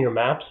using your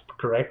maps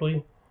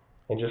correctly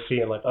and just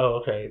seeing like,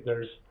 oh, okay,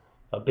 there's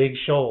a big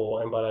shoal,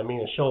 and by I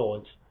mean a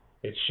shoal,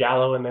 it's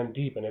shallow and then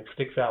deep, and it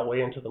sticks out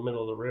way into the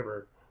middle of the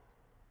river.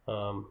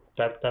 Those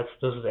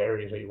are the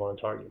areas that you want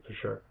to target for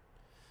sure.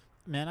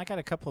 Man, I got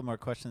a couple more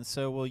questions.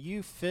 So will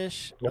you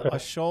fish Okay. a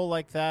shoal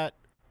like that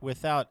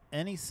without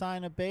any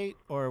sign of bait,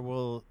 or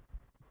will,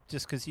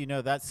 just because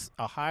that's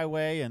a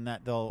highway and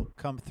that they'll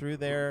come through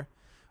there,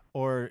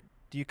 or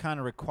do you kind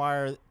of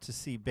require to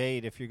see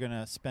bait if you're going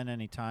to spend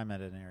any time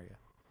at an area?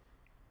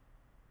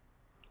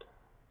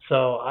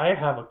 So I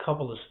have a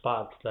couple of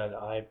spots that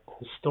I've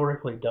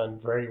historically done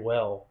very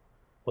well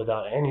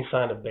without any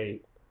sign of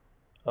bait.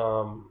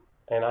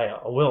 And I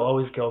will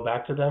always go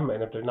back to them,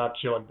 and if they're not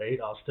showing bait,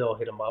 I'll still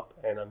hit them up,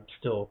 and I'm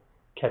still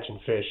catching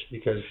fish,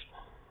 because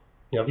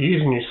if you're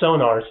using your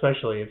sonar,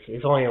 especially,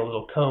 it's only a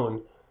little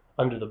cone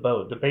under the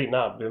boat. The bait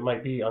it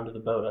might be under the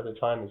boat at the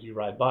time as you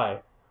ride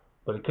by,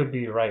 but it could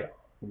be right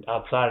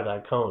outside of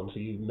that cone, so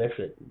you miss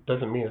it. It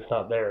doesn't mean it's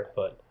not there,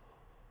 but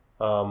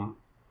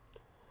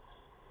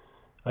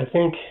I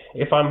think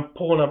if I'm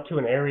pulling up to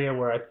an area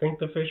where I think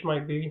the fish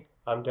might be,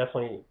 I'm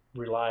definitely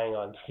relying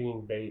on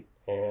seeing bait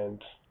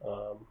and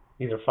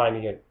either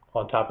finding it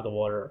on top of the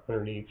water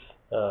underneath.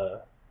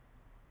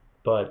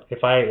 But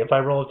if I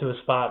roll it to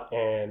a spot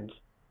and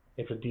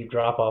it's a deep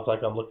drop off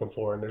like I'm looking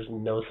for and there's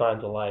no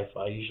signs of life,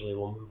 I usually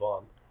will move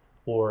on,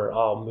 or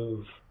I'll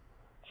move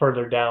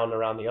further down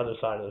around the other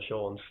side of the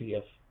shoal and see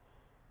if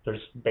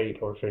there's bait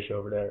or fish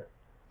over there.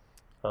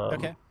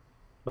 Okay.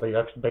 But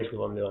yeah, that's basically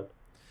what I'm doing.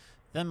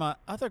 Then my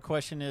other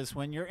question is,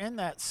 when you're in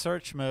that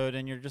search mode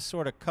and you're just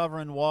sort of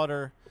covering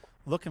water,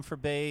 looking for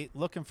bait,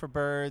 looking for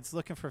birds,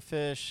 looking for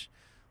fish,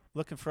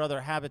 looking for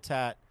other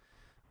habitat,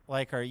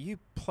 like, are you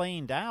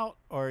planed out,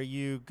 or are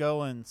you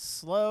going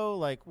slow?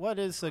 Like, what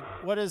is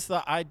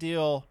the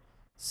ideal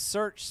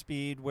search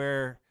speed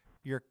where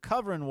you're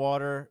covering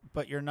water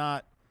but you're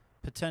not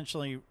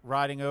potentially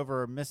riding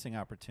over a missing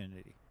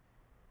opportunity?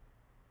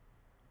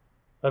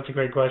 That's a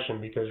great question,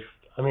 because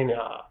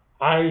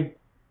I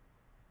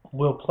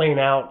will plane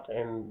out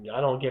and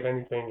I don't get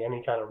any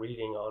kind of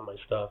reading on my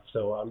stuff.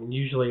 So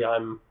usually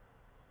I'm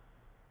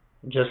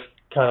just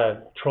kind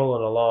of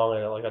trolling along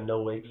at like a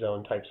no wake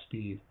zone type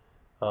speed.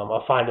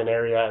 I'll find an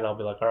area and I'll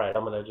be like, all right,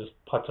 I'm gonna just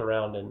putz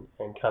around and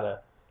kind of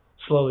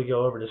slowly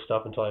go over this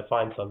stuff until I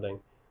find something.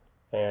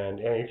 And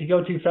if you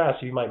go too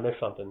fast, you might miss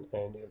something,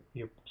 and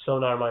your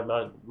sonar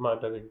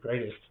might be the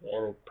greatest,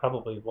 and it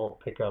probably won't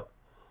pick up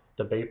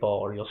the bait ball,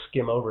 or you'll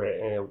skim over it,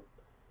 and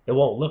it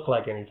won't look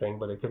like anything,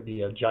 but it could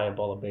be a giant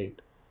ball of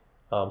bait.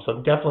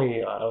 So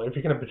definitely, if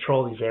you're going to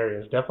patrol these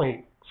areas,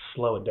 definitely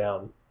slow it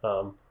down.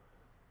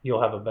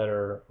 You'll have a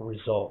better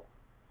result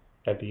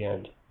at the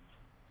end.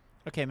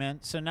 Okay, man.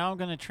 So now I'm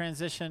going to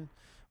transition.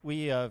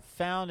 We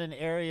found an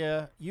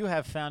area. You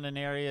have found an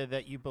area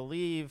that you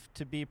believe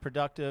to be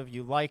productive.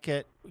 You like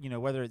it. You know,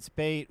 whether it's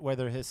bait,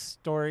 whether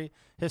history,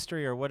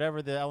 or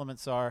whatever the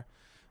elements are.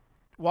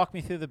 Walk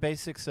me through the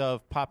basics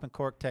of pop and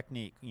cork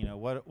technique. You know,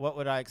 what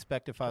would I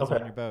expect if I was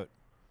on your boat?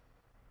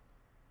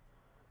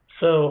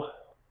 So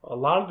a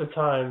lot of the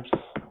times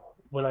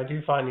when I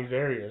do find these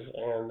areas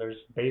and there's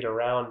bait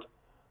around,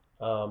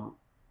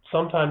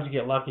 sometimes you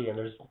get lucky and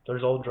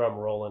there's old drum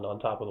rolling on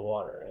top of the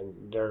water,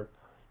 and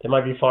they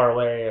might be far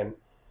away, and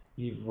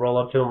you roll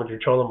up to them with your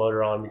trolling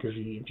motor on, because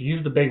if you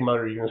use the big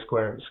motor, you're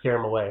going to scare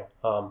them away.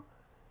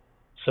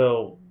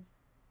 So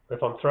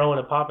if I'm throwing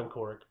a popping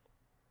cork,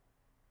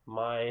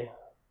 my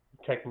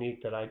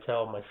technique that I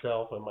tell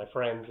myself and my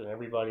friends and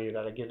everybody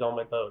that I get on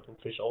my boat and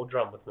fish old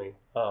drum with me,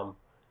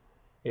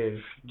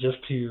 is just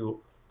to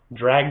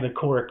drag the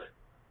cork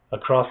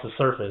across the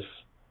surface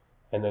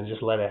and then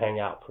just let it hang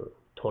out for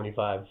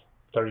 25,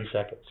 30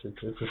 seconds.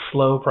 It's a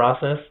slow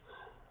process.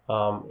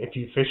 If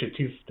you fish it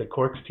the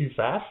cork's too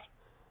fast,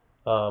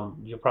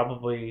 you'll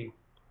probably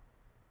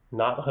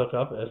not hook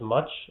up as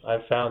much.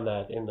 I've found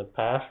that in the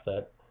past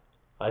that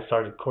I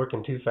started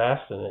corking too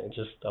fast, and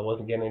I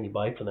wasn't getting any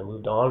bites, and I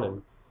moved on,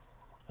 and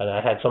I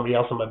had somebody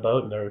else on my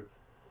boat, and they're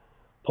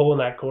pulling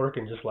that cork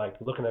and just like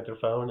looking at their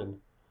phone and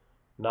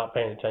not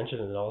paying attention,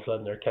 and then all of a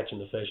sudden they're catching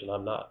the fish and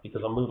I'm not,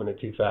 because I'm moving it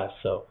too fast.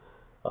 So,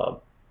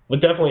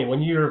 but definitely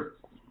when you're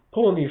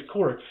pulling these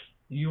corks,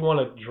 you want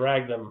to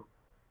drag them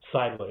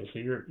sideways. So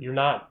you're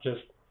not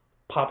just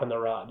popping the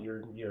rod.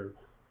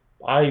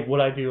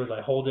 What I do is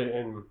I hold it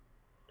in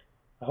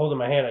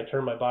my hand, I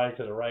turn my body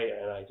to the right,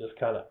 and I just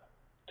kind of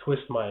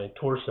twist my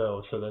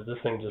torso so that this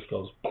thing just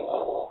goes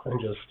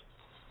and just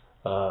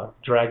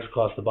drags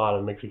across the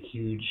bottom, makes a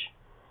huge,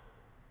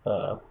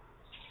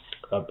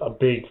 a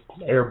big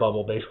air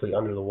bubble basically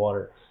under the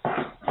water,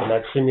 and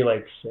that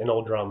simulates an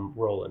old drum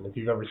rolling. If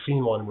you've ever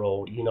seen one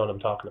roll, you know what I'm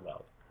talking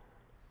about.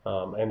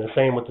 And the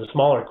same with the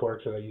smaller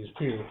corks that I use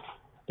too.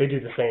 They do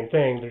the same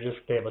thing.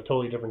 They have a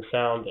totally different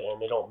sound,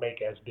 and they don't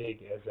make as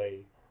big as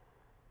an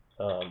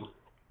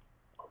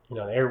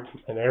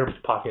air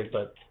pocket,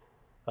 but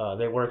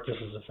they work just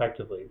as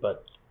effectively.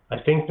 But I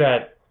think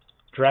that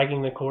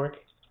dragging the cork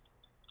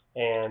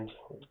and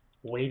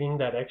waiting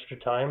that extra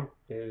time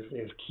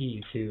is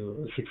key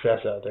to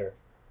success out there.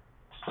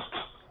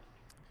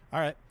 All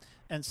right.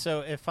 And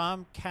so if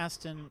I'm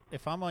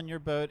on your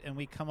boat and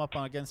we come up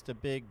against a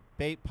big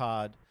bait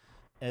pod,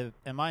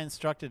 am I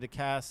instructed to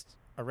cast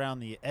around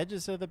the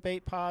edges of the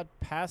bait pod,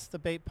 past the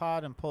bait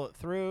pod, and pull it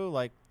through?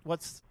 Like,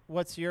 what's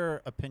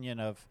your opinion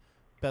of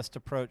best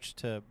approach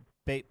to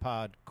bait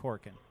pod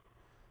corking?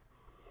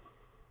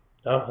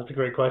 Oh, that's a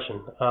great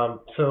question.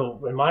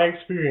 So in my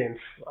experience,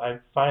 I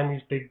find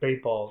these big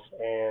bait balls,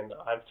 and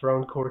I've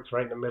thrown corks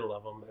right in the middle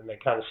of them, and they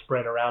kind of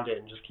spread around it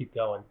and just keep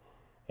going.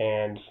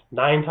 And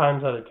 9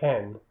 times out of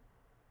 10,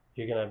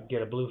 you're going to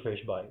get a bluefish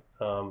bite,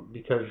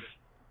 because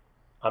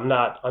I'm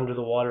not under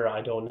the water.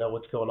 I don't know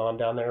what's going on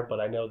down there, but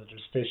I know that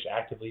there's fish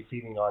actively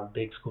feeding on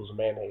big schools of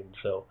menhaden.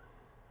 So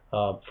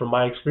from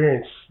my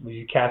experience, when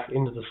you cast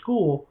into the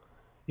school,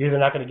 you're either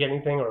not going to get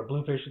anything, or a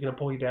bluefish is going to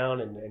pull you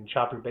down and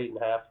chop your bait in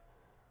half.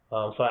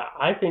 So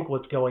I think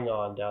what's going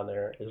on down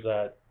there is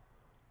that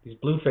these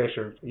bluefish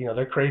are,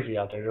 they're crazy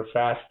out there. They're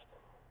fast,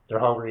 they're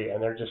hungry,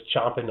 and they're just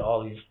chomping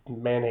all these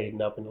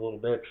menhaden up into little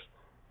bits.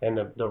 And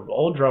the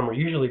old drum are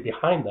usually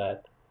behind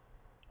that,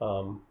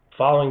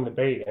 following the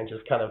bait and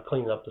just kind of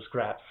cleaning up the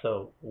scraps.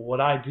 So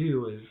what I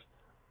do is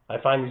I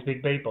find these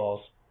big bait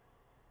balls,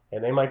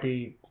 and they might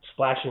be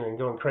splashing and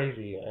going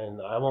crazy,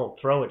 and I won't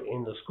throw it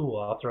in the school.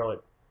 I'll throw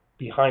it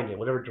behind it,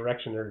 whatever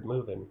direction they're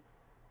moving.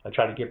 I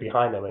try to get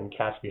behind them and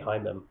cast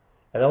behind them.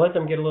 And I let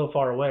them get a little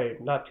far away,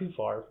 not too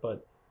far,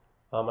 but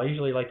I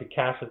usually like to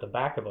cast at the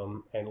back of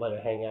them and let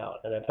it hang out.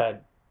 And I've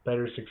had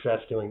better success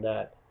doing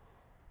that.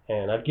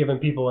 And I've given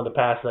people in the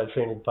past that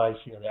same advice.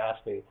 They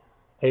ask me,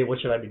 hey, what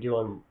should I be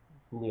doing,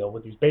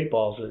 with these bait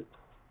balls?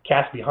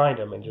 Cast behind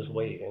them and just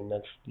wait. And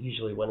that's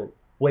usually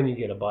when you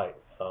get a bite.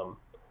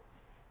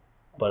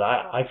 But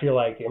I feel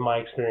like, in my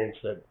experience,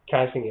 that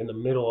casting in the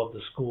middle of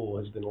the school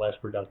has been less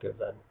productive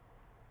than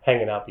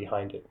hanging out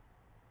behind it.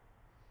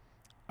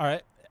 All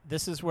right.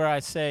 This is where I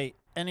say,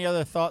 any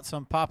other thoughts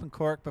on pop and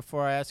cork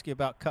before I ask you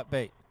about cut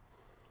bait?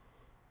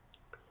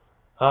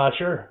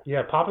 Sure.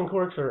 Yeah, popping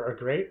corks are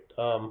great.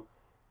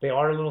 They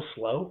are a little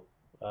slow,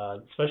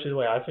 especially the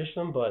way I fish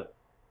them, but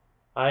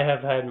I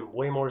have had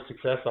way more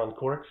success on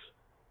corks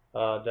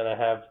than I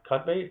have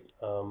cut bait.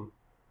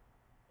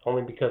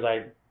 only because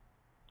I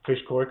fish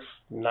corks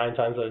 9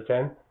 times out of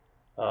 10.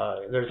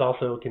 There's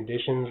also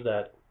conditions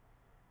that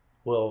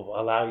will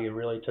allow you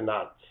really to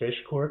not fish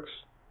corks.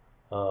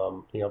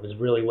 If it's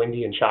really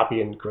windy and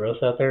choppy and gross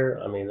out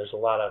there, I mean, there's a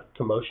lot of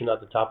commotion at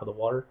the top of the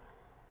water.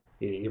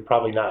 You're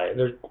probably not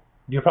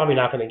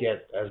going to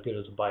get as good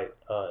as a bite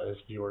as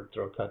if you were to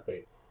throw cut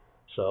bait.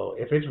 So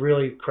if it's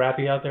really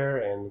crappy out there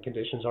and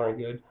conditions aren't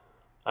good,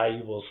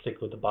 I will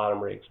stick with the bottom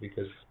rigs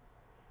because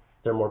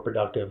they're more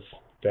productive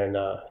than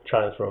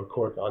trying to throw a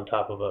cork on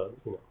top of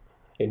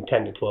in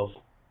 10 to 12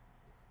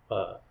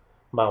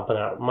 mile per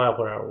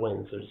hour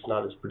winds. It's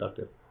not as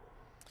productive.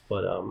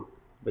 But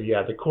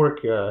yeah, the cork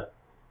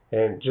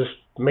and just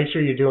make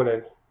sure you're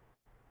doing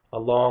a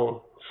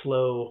long,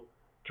 slow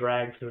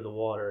drag through the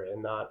water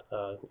and not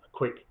a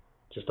quick,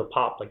 just a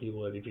pop like you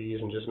would if you're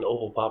using just an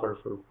oval popper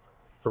for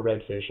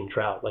redfish and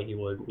trout like you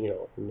would,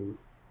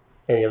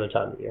 any other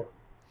time of year.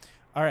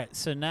 All right,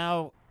 so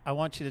now I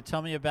want you to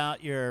tell me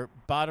about your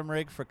bottom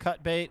rig for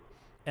cut bait,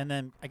 and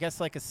then I guess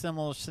like a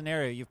similar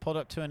scenario. You've pulled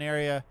up to an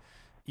area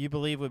you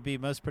believe would be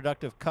most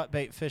productive cut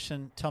bait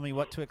fishing. Tell me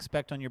what to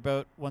expect on your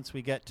boat once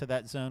we get to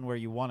that zone where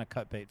you want to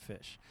cut bait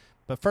fish.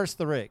 But first,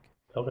 the rig.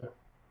 Okay.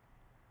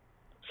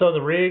 So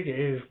the rig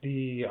is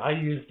I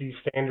use the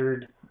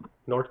standard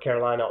North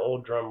Carolina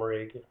old drum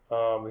rig.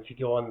 If you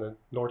go on the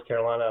North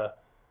Carolina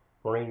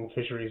Marine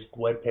Fisheries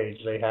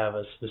webpage, they have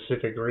a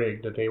specific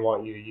rig that they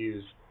want you to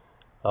use.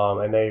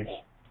 And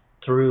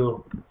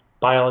through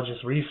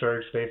biologist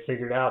research, they've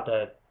figured out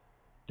that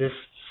this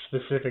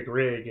specific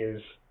rig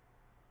is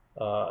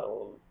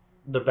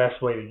the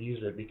best way to use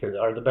it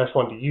the best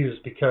one to use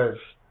because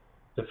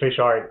the fish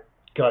aren't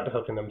gut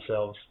hooking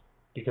themselves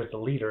because the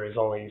leader is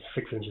only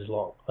 6 inches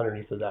long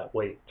underneath of that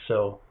weight.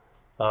 So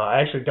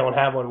I actually don't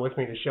have one with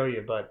me to show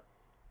you, but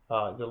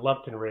the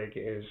Lupton rig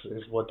is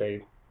what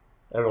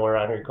everyone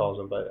around here calls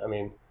them. But I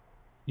mean,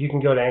 you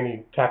can go to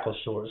any tackle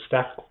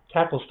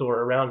store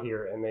around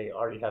here, and they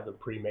already have them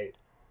pre-made.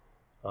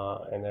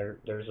 And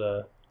there's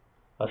a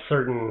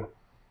certain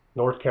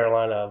North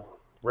Carolina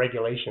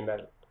regulation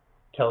that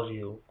tells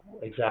you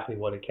exactly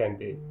what it can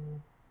be.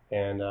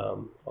 And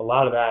a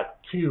lot of that,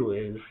 too,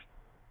 is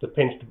the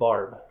pinched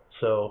barb.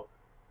 So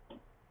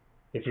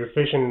if you're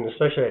fishing,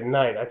 especially at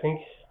night, I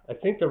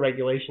think the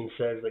regulation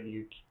says that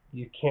you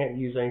can't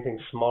use anything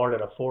smaller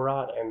than a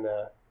 4-aught, and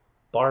the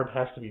barb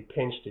has to be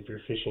pinched if you're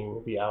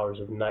fishing the hours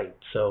of night.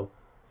 So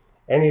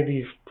any of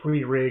these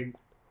pre-rigged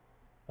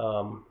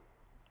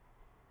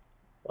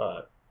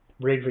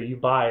rigs that you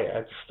buy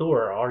at the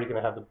store are already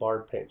going to have the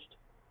barb pinched.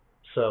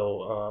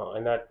 So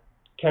and that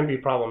can be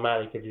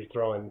problematic if you're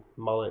throwing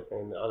mullet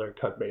and other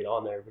cut bait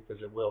on there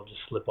because it will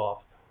just slip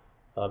off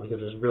because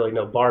there's really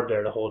no barb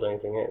there to hold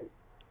anything in.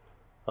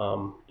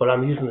 But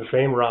I'm using the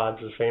same rods,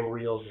 the same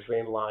reels, the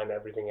same line,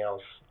 everything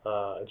else.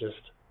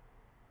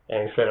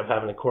 And instead of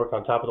having a cork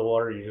on top of the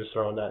water, you're just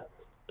throwing that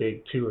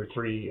big 2 or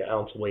 3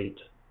 ounce weighted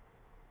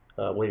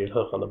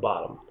hook on the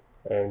bottom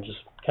and just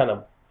kind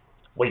of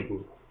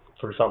waiting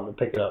for something to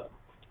pick it up.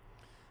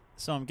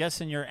 So I'm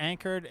guessing you're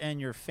anchored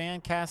and you're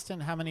fan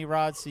casting. How many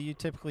rods do you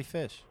typically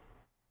fish?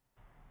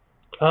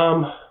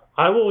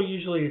 I will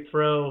usually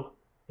throw,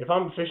 if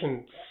I'm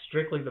fishing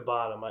strictly the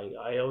bottom,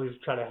 I always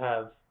try to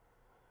have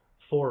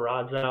 4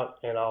 rods out,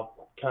 and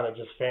I'll kind of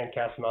just fan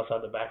cast them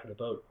outside the back of the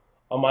boat.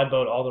 On my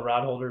boat, all the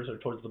rod holders are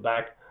towards the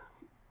back.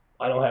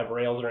 I don't have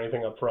rails or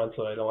anything up front,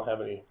 so I don't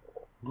have any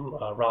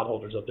rod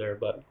holders up there.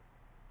 But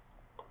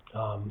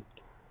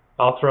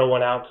I'll throw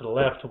one out to the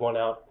left, one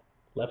out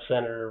left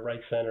center, right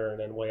center, and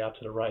then way out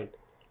to the right,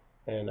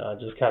 and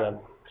just kind of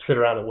sit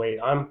around and wait.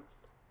 I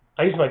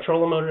use my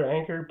trolling motor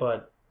anchor,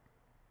 but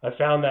I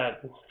found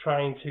that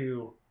trying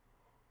to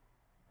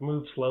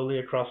move slowly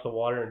across the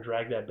water and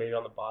drag that bait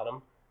on the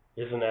bottom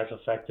isn't as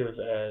effective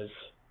as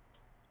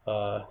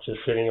just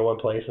sitting in one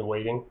place and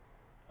waiting.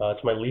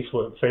 It's my least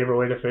favorite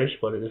way to fish,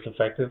 but it is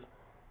effective.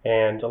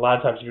 And a lot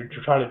of times if you're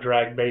trying to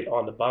drag bait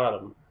on the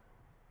bottom,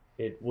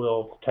 it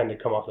will tend to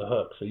come off the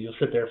hook. So you'll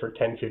sit there for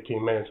 10,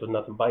 15 minutes with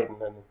nothing biting,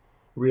 and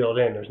reel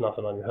it in, there's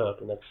nothing on your hook.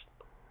 And that's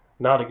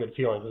not a good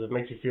feeling because it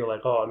makes you feel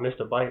like, oh, I missed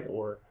a bite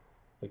or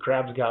the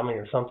crab's got me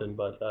or something.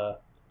 But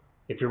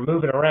if you're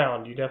moving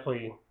around, you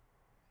definitely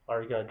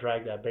are going to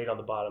drag that bait on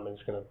the bottom and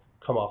it's going to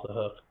come off the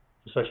hook,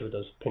 especially with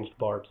those pinched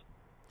barbs.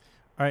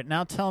 All right,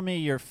 now tell me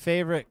your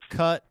favorite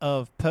cut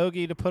of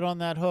pogey to put on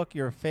that hook,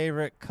 your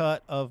favorite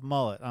cut of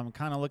mullet. I'm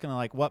kind of looking at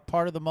like what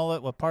part of the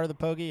mullet, what part of the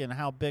pogey, and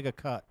how big a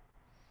cut.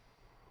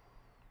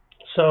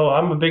 So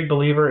I'm a big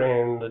believer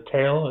in the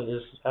tail. It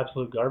is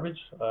absolute garbage.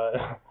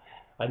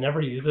 I never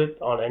use it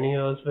on any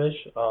of those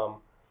fish.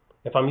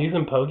 If I'm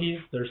using pogies,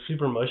 they're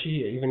super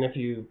mushy. Even if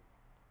you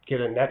get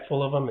a net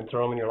full of them and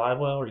throw them in your live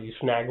well, or you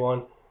snag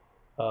one,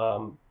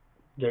 as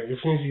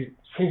soon as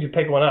you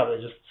pick one up, it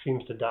just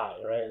seems to die.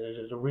 Right?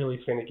 It's a really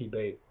finicky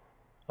bait.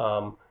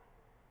 I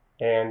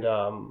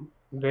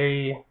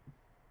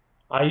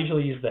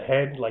usually use the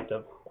head,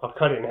 I'll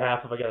cut it in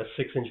half. If I got a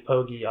 6-inch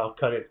pogey, I'll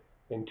cut it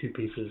in 2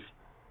 pieces.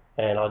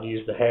 And I'll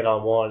use the head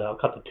on one, I'll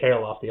cut the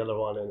tail off the other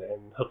one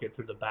and hook it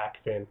through the back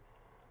fin.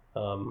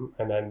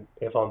 And then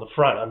if on the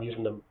front, I'll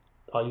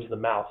use the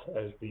mouth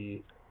as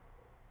the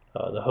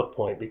hook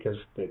point, because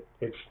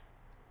it's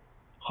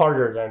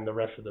harder than the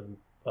rest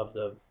of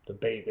the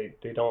bait.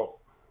 They don't,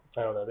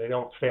 I don't know, they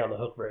don't stay on the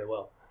hook very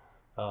well.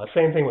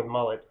 Same thing with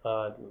mullet.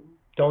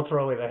 Don't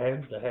throw away the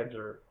heads. The heads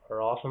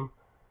are awesome.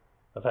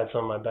 I've had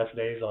some of my best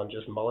days on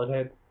just mullet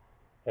head.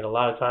 And a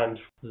lot of times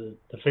the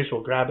fish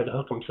will grab it,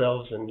 hook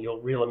themselves, and you'll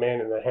reel them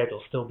in, and the head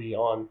will still be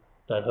on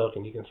that hook,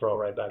 and you can throw it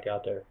right back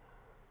out there.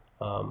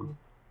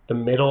 The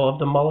middle of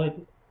the mullet,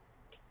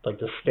 like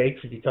the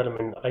steaks, if you cut them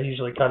in, I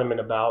usually cut them in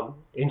about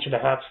 1.5 inch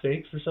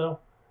steaks or so.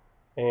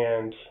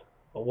 And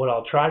what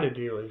I'll try to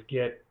do is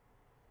get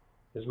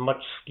as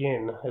much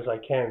skin as I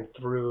can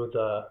through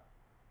the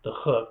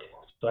hook,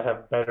 so I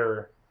have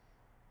better,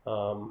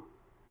 more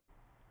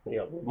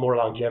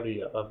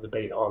longevity of the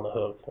bait on the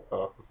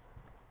hook.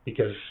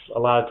 Because a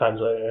lot of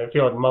times I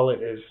feel like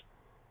mullet is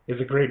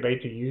a great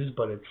bait to use,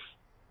 but it's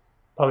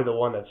probably the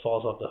one that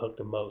falls off the hook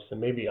the most.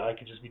 And maybe I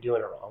could just be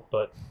doing it wrong,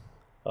 but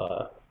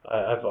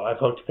I've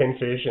hooked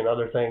pinfish and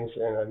other things,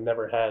 and I've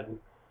never had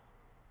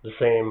the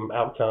same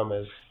outcome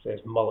as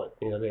mullet.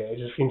 It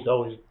just seems to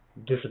always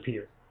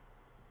disappear.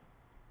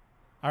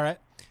 All right.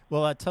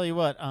 Well, I tell you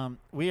what,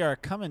 we are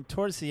coming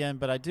towards the end,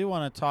 but I do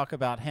want to talk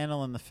about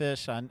handling the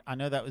fish. I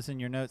know that was in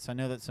your notes. I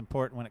know that's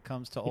important when it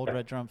comes to old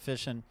red drum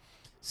fishing.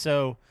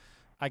 So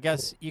I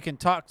guess you can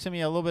talk to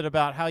me a little bit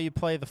about how you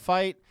play the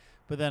fight,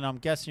 but then I'm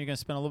guessing you're going to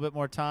spend a little bit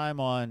more time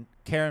on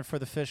caring for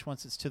the fish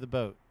once it's to the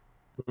boat.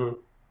 Mm-hmm.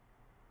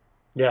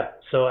 Yeah,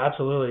 so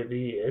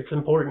absolutely. It's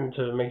important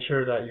to make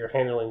sure that you're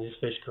handling these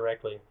fish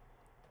correctly.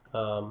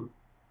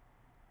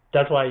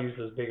 That's why I use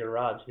those bigger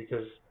rods,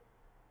 because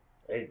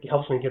it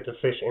helps me get the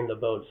fish in the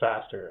boat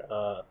faster.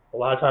 A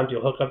lot of times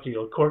you'll hook up to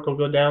your cork will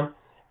go down,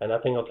 and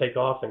that thing will take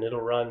off, and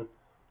it'll run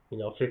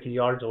 50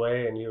 yards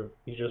away, and you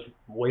just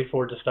wait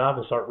for it to stop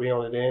and start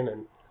reeling it in.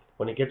 And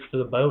when it gets to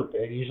the boat,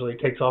 it usually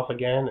takes off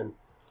again. And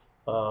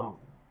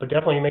but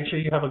definitely make sure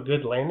you have a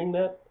good landing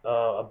net,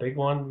 a big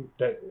one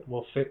that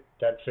will fit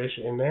that fish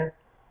in there.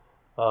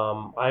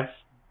 I've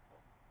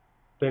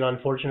been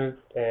unfortunate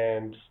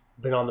and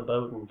been on the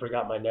boat and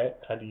forgot my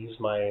net. Had to use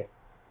my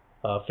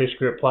fish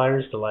grip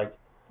pliers to lip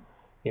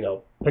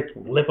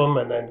them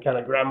and then kind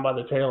of grab them by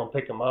the tail and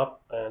pick them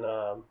up. And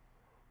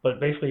but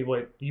basically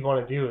what you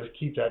want to do is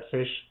keep that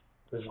fish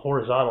as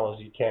horizontal as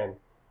you can.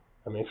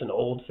 I mean, it's an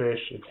old fish,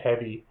 it's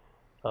heavy.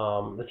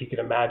 If you can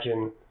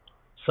imagine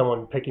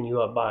someone picking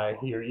you up by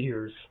your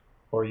ears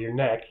or your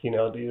neck,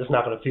 it's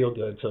not going to feel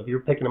good. So if you're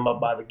picking them up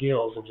by the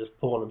gills and just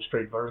pulling them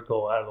straight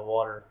vertical out of the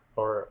water,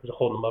 or just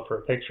holding them up for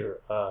a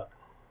picture,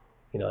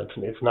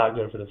 it's not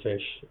good for the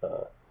fish.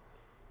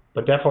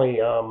 But definitely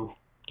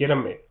get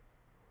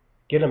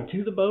them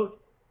to the boat,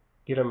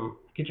 get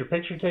your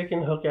picture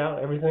taken, hook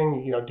out,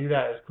 everything. Do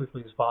that as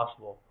quickly as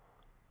possible.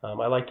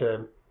 I like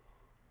to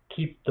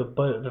keep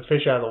the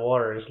fish out of the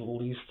water as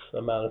least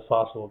amount as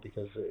possible,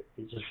 because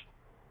it just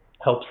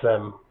helps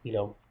them,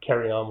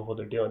 carry on with what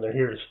they're doing. They're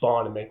here to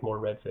spawn and make more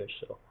redfish.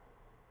 So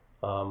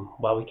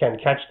while we can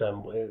catch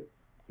them,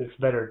 it's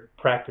better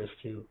practice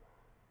to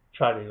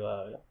try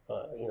to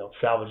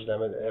salvage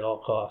them at all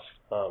costs.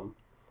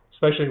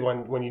 Especially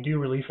when you do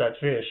release that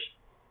fish,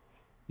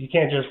 you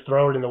can't just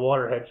throw it in the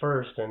water head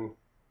first and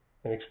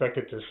expect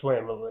it to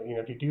swim.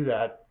 If you do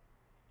that,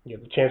 the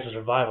chances of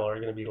survival are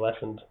going to be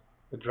lessened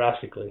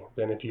drastically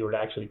than if you were to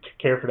actually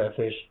care for that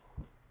fish,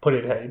 put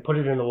it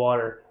in the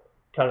water,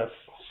 kind of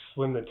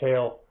swim the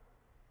tail.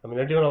 I mean,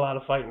 they're doing a lot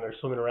of fighting. They're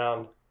swimming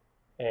around,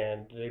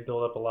 and they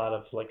build up a lot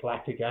of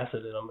lactic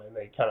acid in them, and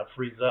they kind of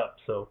freeze up.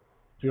 So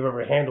if you've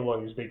ever handled one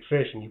of these big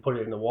fish and you put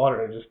it in the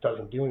water and it just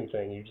doesn't do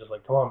anything, you're just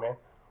like, come on, man,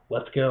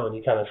 let's go. And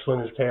you kind of swim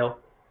his tail.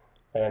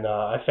 And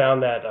I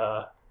found that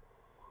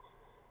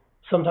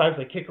sometimes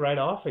they kick right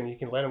off and you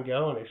can let them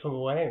go and they swim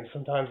away, and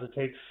sometimes it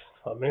takes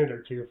a minute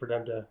or two for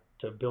them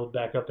to build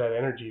back up that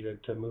energy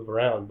to move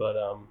around. But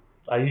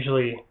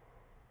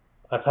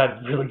I've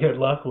had really good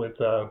luck with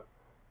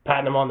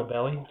patting them on the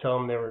belly, tell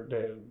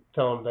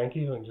them thank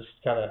you, and just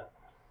kind of,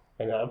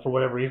 and for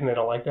whatever reason they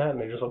don't like that, and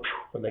they just like,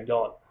 and they're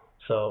gone.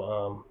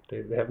 So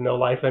they have no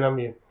life in them.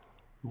 You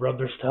rub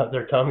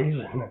their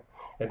tummies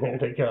and there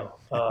they go.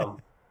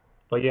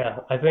 But yeah,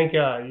 I think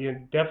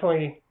you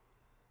definitely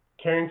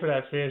caring for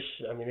that fish.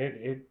 I mean,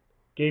 it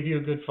gave you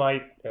a good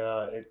fight.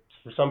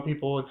 For some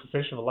people, it's a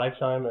fish of a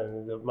lifetime,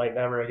 and they might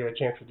never get a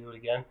chance to do it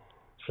again.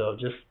 So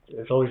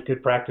it's always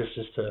good practice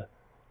just to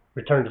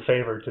return the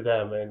favor to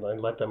them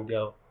and let them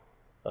go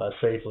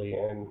safely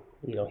and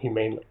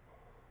humanely.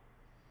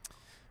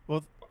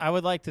 Well, I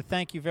would like to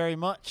thank you very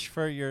much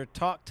for your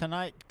talk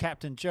tonight,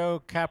 Captain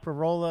Joe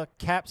Caprarola,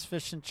 Cap's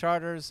Fishing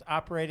Charters,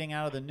 operating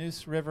out of the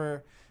Neuse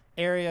River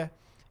area.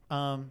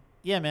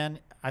 Yeah, man,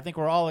 I think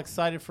we're all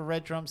excited for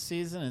red drum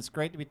season. It's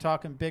great to be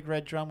talking big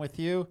red drum with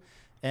you,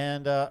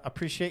 and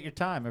appreciate your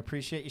time.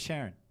 Appreciate you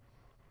sharing.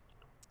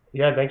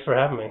 Yeah, thanks for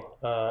having me.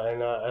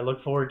 And I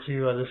look forward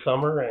to this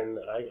summer, and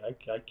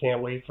I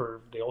can't wait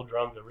for the old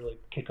drum to really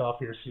kick off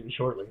here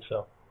shortly.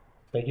 So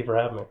thank you for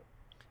having me.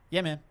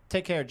 Yeah, man.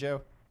 Take care,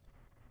 Joe.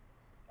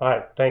 All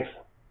right, thanks.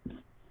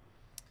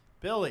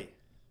 Billy,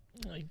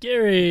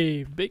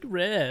 Gary, Big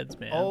Reds,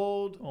 man.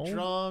 old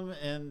drum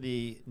in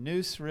the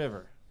Neuse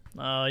River.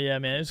 Oh yeah,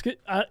 man, it's good.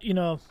 I've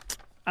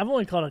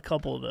only caught a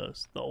couple of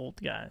those, the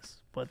old guys,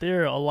 but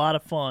they're a lot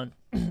of fun.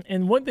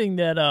 And one thing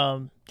that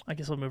I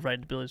guess I'll move right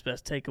into Billy's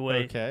best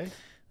takeaway. Okay.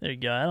 There you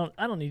go.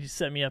 I don't need you to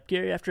set me up,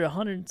 Gary. After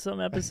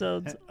 100-some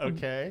episodes,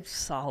 Okay. I'm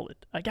solid.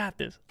 I got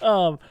this.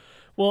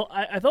 Well,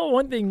 I thought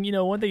one thing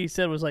he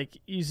said was like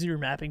use your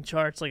mapping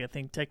charts. Like I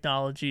think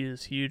technology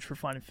is huge for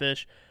finding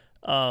fish,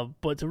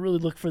 but to really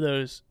look for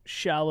those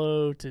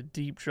shallow to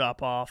deep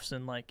drop offs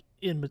and like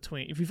in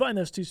between. If you find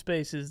those two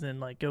spaces, then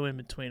like go in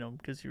between them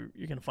because you're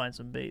gonna find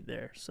some bait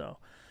there. So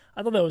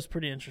I thought that was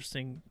pretty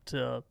interesting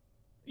to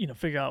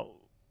figure out.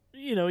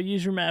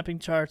 Use your mapping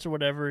charts or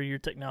whatever your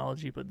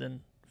technology, but then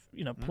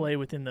play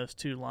within those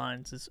two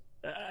lines.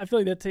 I feel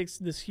like that takes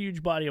this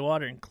huge body of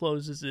water and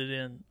closes it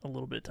in a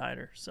little bit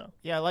tighter. So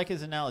Yeah, I like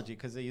his analogy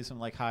because they use them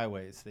like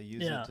highways. They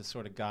use it to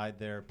sort of guide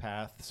their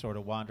path, sort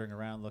of wandering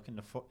around, looking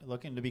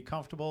to be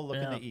comfortable,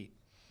 looking to eat.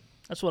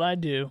 that's what I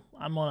do.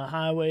 I'm on a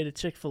highway to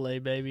Chick-fil-A,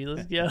 baby.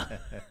 Let's go.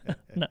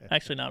 No,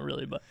 actually, not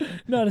really, but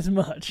not as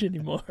much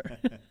anymore.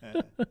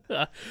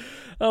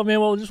 Oh, man.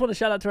 Well, just want to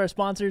shout out to our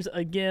sponsors.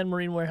 Again,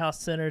 Marine Warehouse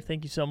Center.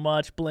 Thank you so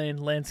much. Blaine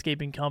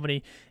Landscaping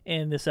Company.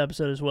 And this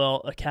episode as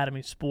well,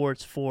 Academy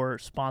Sports for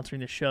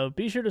sponsoring the show.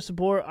 Be sure to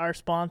support our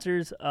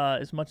sponsors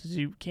as much as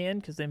you can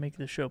because they make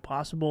the show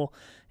possible.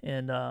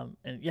 And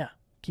yeah,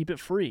 keep it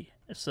free.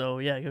 So,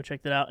 yeah, go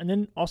check that out. And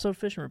then also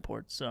fishing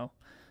reports. So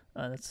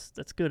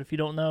that's good. If you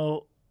don't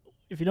know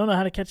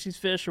how to catch these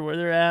fish or where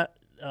they're at,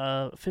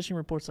 fishing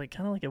reports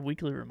kind of like a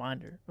weekly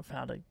reminder of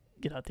how to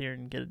get out there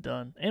and get it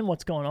done and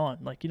what's going on.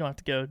 Like you don't have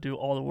to go do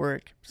all the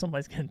work.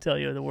 Somebody's going to tell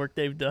you the work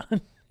they've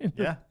done.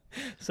 Yeah.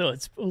 So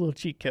it's a little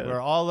cheat code.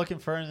 We're all looking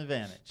for an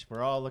advantage.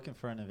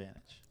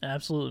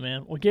 Absolutely,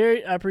 man. Well,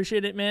 Gary, I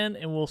appreciate it, man,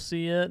 and we'll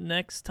see you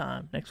next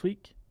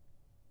week.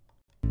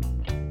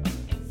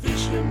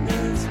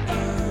 Fisherman's